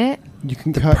on it? You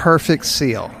can The cut. perfect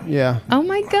seal. Yeah. Oh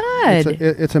my God.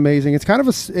 It's amazing. It's kind of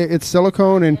it's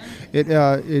silicone, and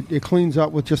it cleans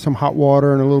up with just some hot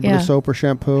water and a little bit of soap or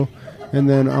shampoo, and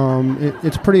then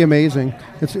it's pretty amazing.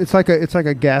 It's like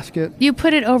a gasket. You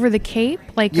put it over the cape,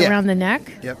 like around the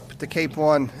neck? Yep. Put the cape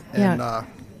on, and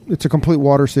It's a complete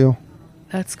water seal.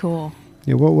 That's cool.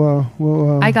 Yeah,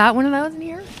 we'll I got one of those in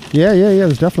here? Yeah.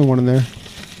 There's definitely one in there.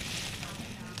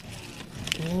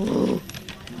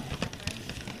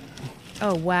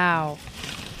 Oh, wow.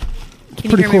 It's Can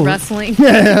you pretty hear cool. me rustling?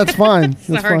 Yeah, that's fine.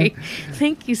 That's Sorry. fine.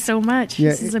 Thank you so much. Yeah,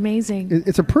 this is amazing.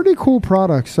 It's a pretty cool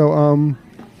product. So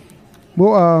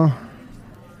we'll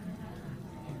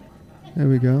there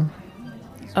we go.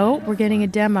 Oh, we're getting a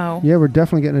demo. Yeah, we're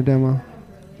definitely getting a demo.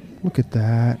 Look at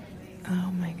that.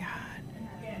 Oh my God.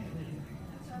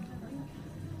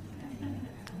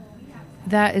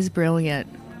 That is brilliant.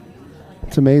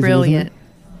 It's amazing. Brilliant. Isn't it?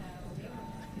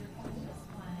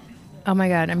 Oh my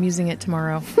God, I'm using it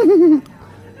tomorrow.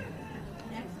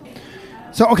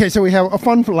 So we have a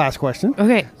fun last question.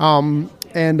 Okay.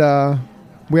 And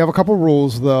we have a couple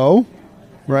rules though,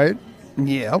 right?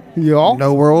 Yep. Yeah.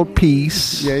 No world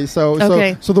peace. Yeah. So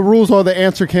Okay. so the rules are the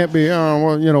answer can't be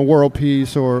world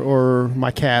peace or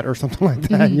my cat or something like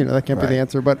that. Mm-hmm. That can't be the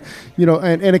answer. But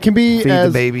and it can be Feed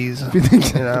as the babies.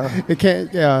 It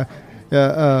can't.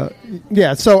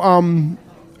 Yeah. So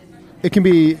it can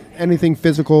be anything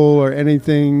physical or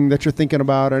anything that you're thinking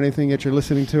about or anything that you're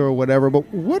listening to or whatever.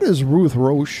 But what is Ruth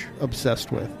Roche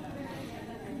obsessed with?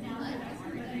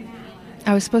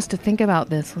 I was supposed to think about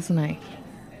this, wasn't I?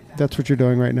 That's what you're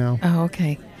doing right now. Oh,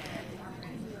 okay.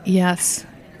 Yes.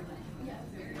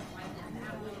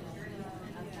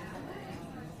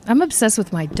 I'm obsessed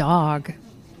with my dog.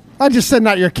 I just said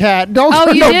not your cat. Dogs Oh,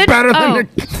 are you no did? better than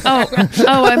Oh. your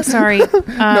Oh, I'm sorry.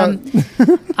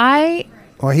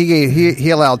 Well, he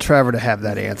allowed Trevor to have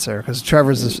that answer because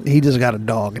he just got a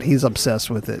dog and he's obsessed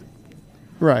with it.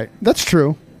 Right. That's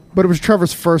true. But it was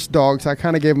Trevor's first dog, so I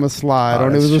kind of gave him a slide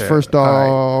on it. It was his true. first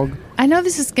dog. I know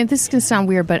this is going to sound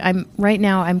weird, but I'm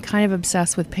kind of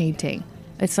obsessed with painting.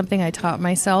 It's something I taught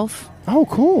myself, Oh,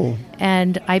 cool.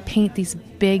 and I paint these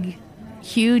big,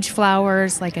 huge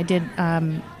flowers like I did,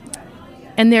 and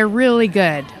they're really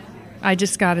good. I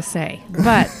just got to say,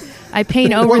 but I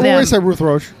paint over Wait, them. wait a second, Ruth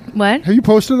Roche. What? Have you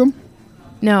posted them?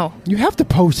 No. You have to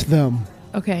post them.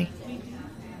 Okay.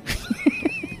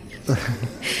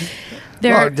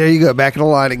 Oh, there you go, back in the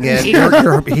line again.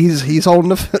 He's holding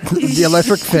the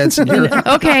electric fence, and you're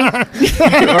Okay.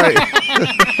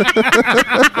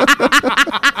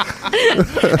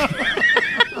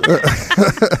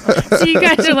 So you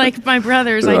guys are like my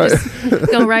brothers. I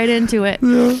just go right into it.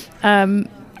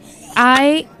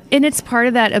 And it's part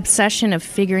of that obsession of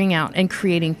figuring out and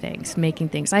creating things, making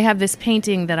things. I have this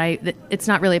painting that it's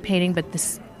not really a painting, but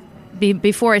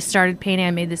before I started painting,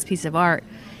 I made this piece of art.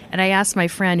 And I asked my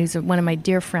friend, who's one of my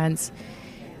dear friends,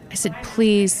 I said,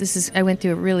 please, I went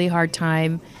through a really hard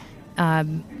time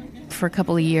for a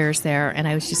couple of years there, and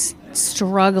I was just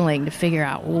struggling to figure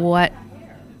out what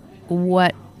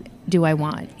do I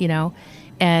want,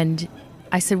 And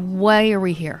I said, why are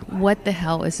we here? What the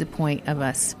hell is the point of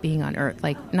us being on Earth?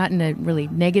 Like, not in a really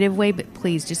negative way, but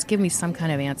please just give me some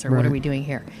kind of answer. Right. What are we doing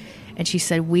here? And she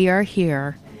said, we are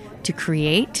here to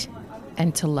create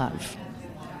and to love.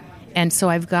 And so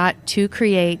I've got to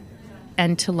create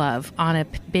and to love on a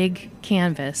big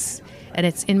canvas. And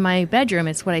it's in my bedroom.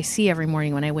 It's what I see every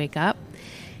morning when I wake up.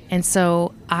 And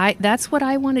so that's what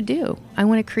I want to do. I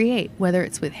want to create, whether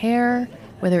it's with hair,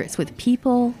 whether it's with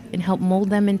people, and help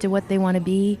mold them into what they want to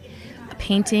be, a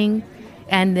painting.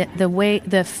 And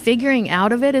the figuring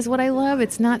out of it is what I love.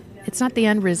 It's not the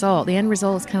end result. The end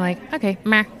result is kind of like, okay,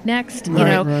 next,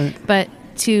 Right. But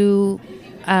to,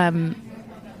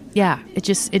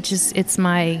 it's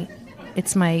my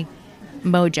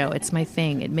mojo. It's my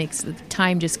thing. It makes the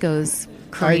time just goes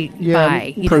by.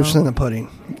 Proof's in the pudding.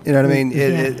 You know what I mean?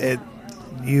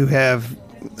 You have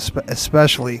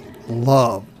especially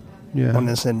love on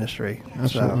this industry.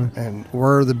 Absolutely. And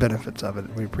we're the benefits of it.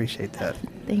 We appreciate that.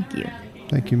 Thank you.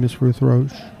 Thank you, Miss Ruth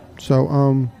Roche.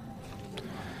 So,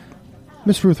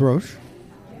 Miss Ruth Roche,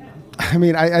 I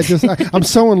mean, I'm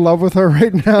so in love with her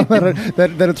right now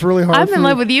that it's really hard. I'm in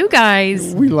love with you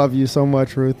guys. We love you so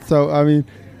much, Ruth. So, I mean,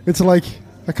 it's like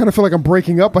I kind of feel like I'm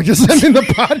breaking up by just ending the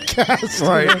podcast.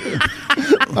 Right.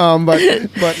 But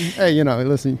hey,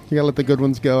 listen, you gotta let the good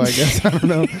ones go, I guess. I don't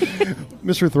know.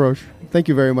 Miss Ruth Roche, thank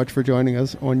you very much for joining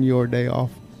us on your day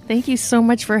off. Thank you so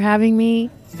much for having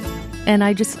me. And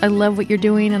I love what you're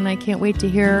doing, and I can't wait to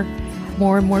hear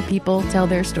more and more people tell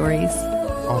their stories.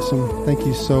 Awesome. Thank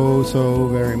you so, so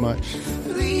very much.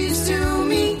 Please do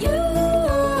me you.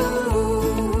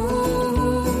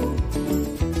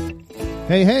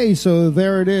 Hey, so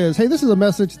there it is. Hey, this is a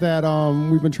message that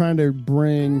we've been trying to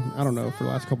bring, I don't know, for the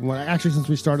last couple of months, actually since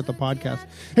we started the podcast.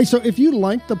 Hey, so if you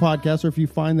like the podcast or if you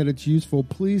find that it's useful,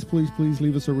 please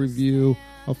leave us a review,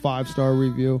 a 5-star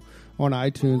review on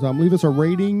iTunes. Leave us a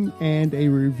rating and a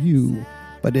review.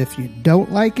 But if you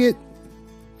don't like it,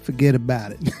 forget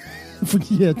about it.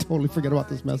 Yeah, totally forget about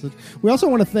this message. We also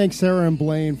want to thank Sarah and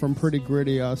Blaine from Pretty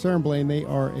Gritty. Sarah and Blaine, they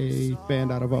are a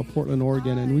band out of Portland,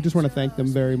 Oregon, and we just want to thank them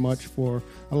very much for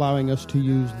allowing us to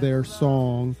use their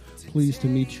song, Pleased to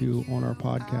Meet You, on our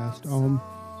podcast.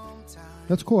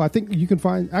 That's cool. I think you can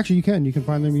find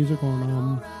their music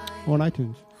on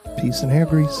iTunes. Peace and hair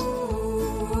grease.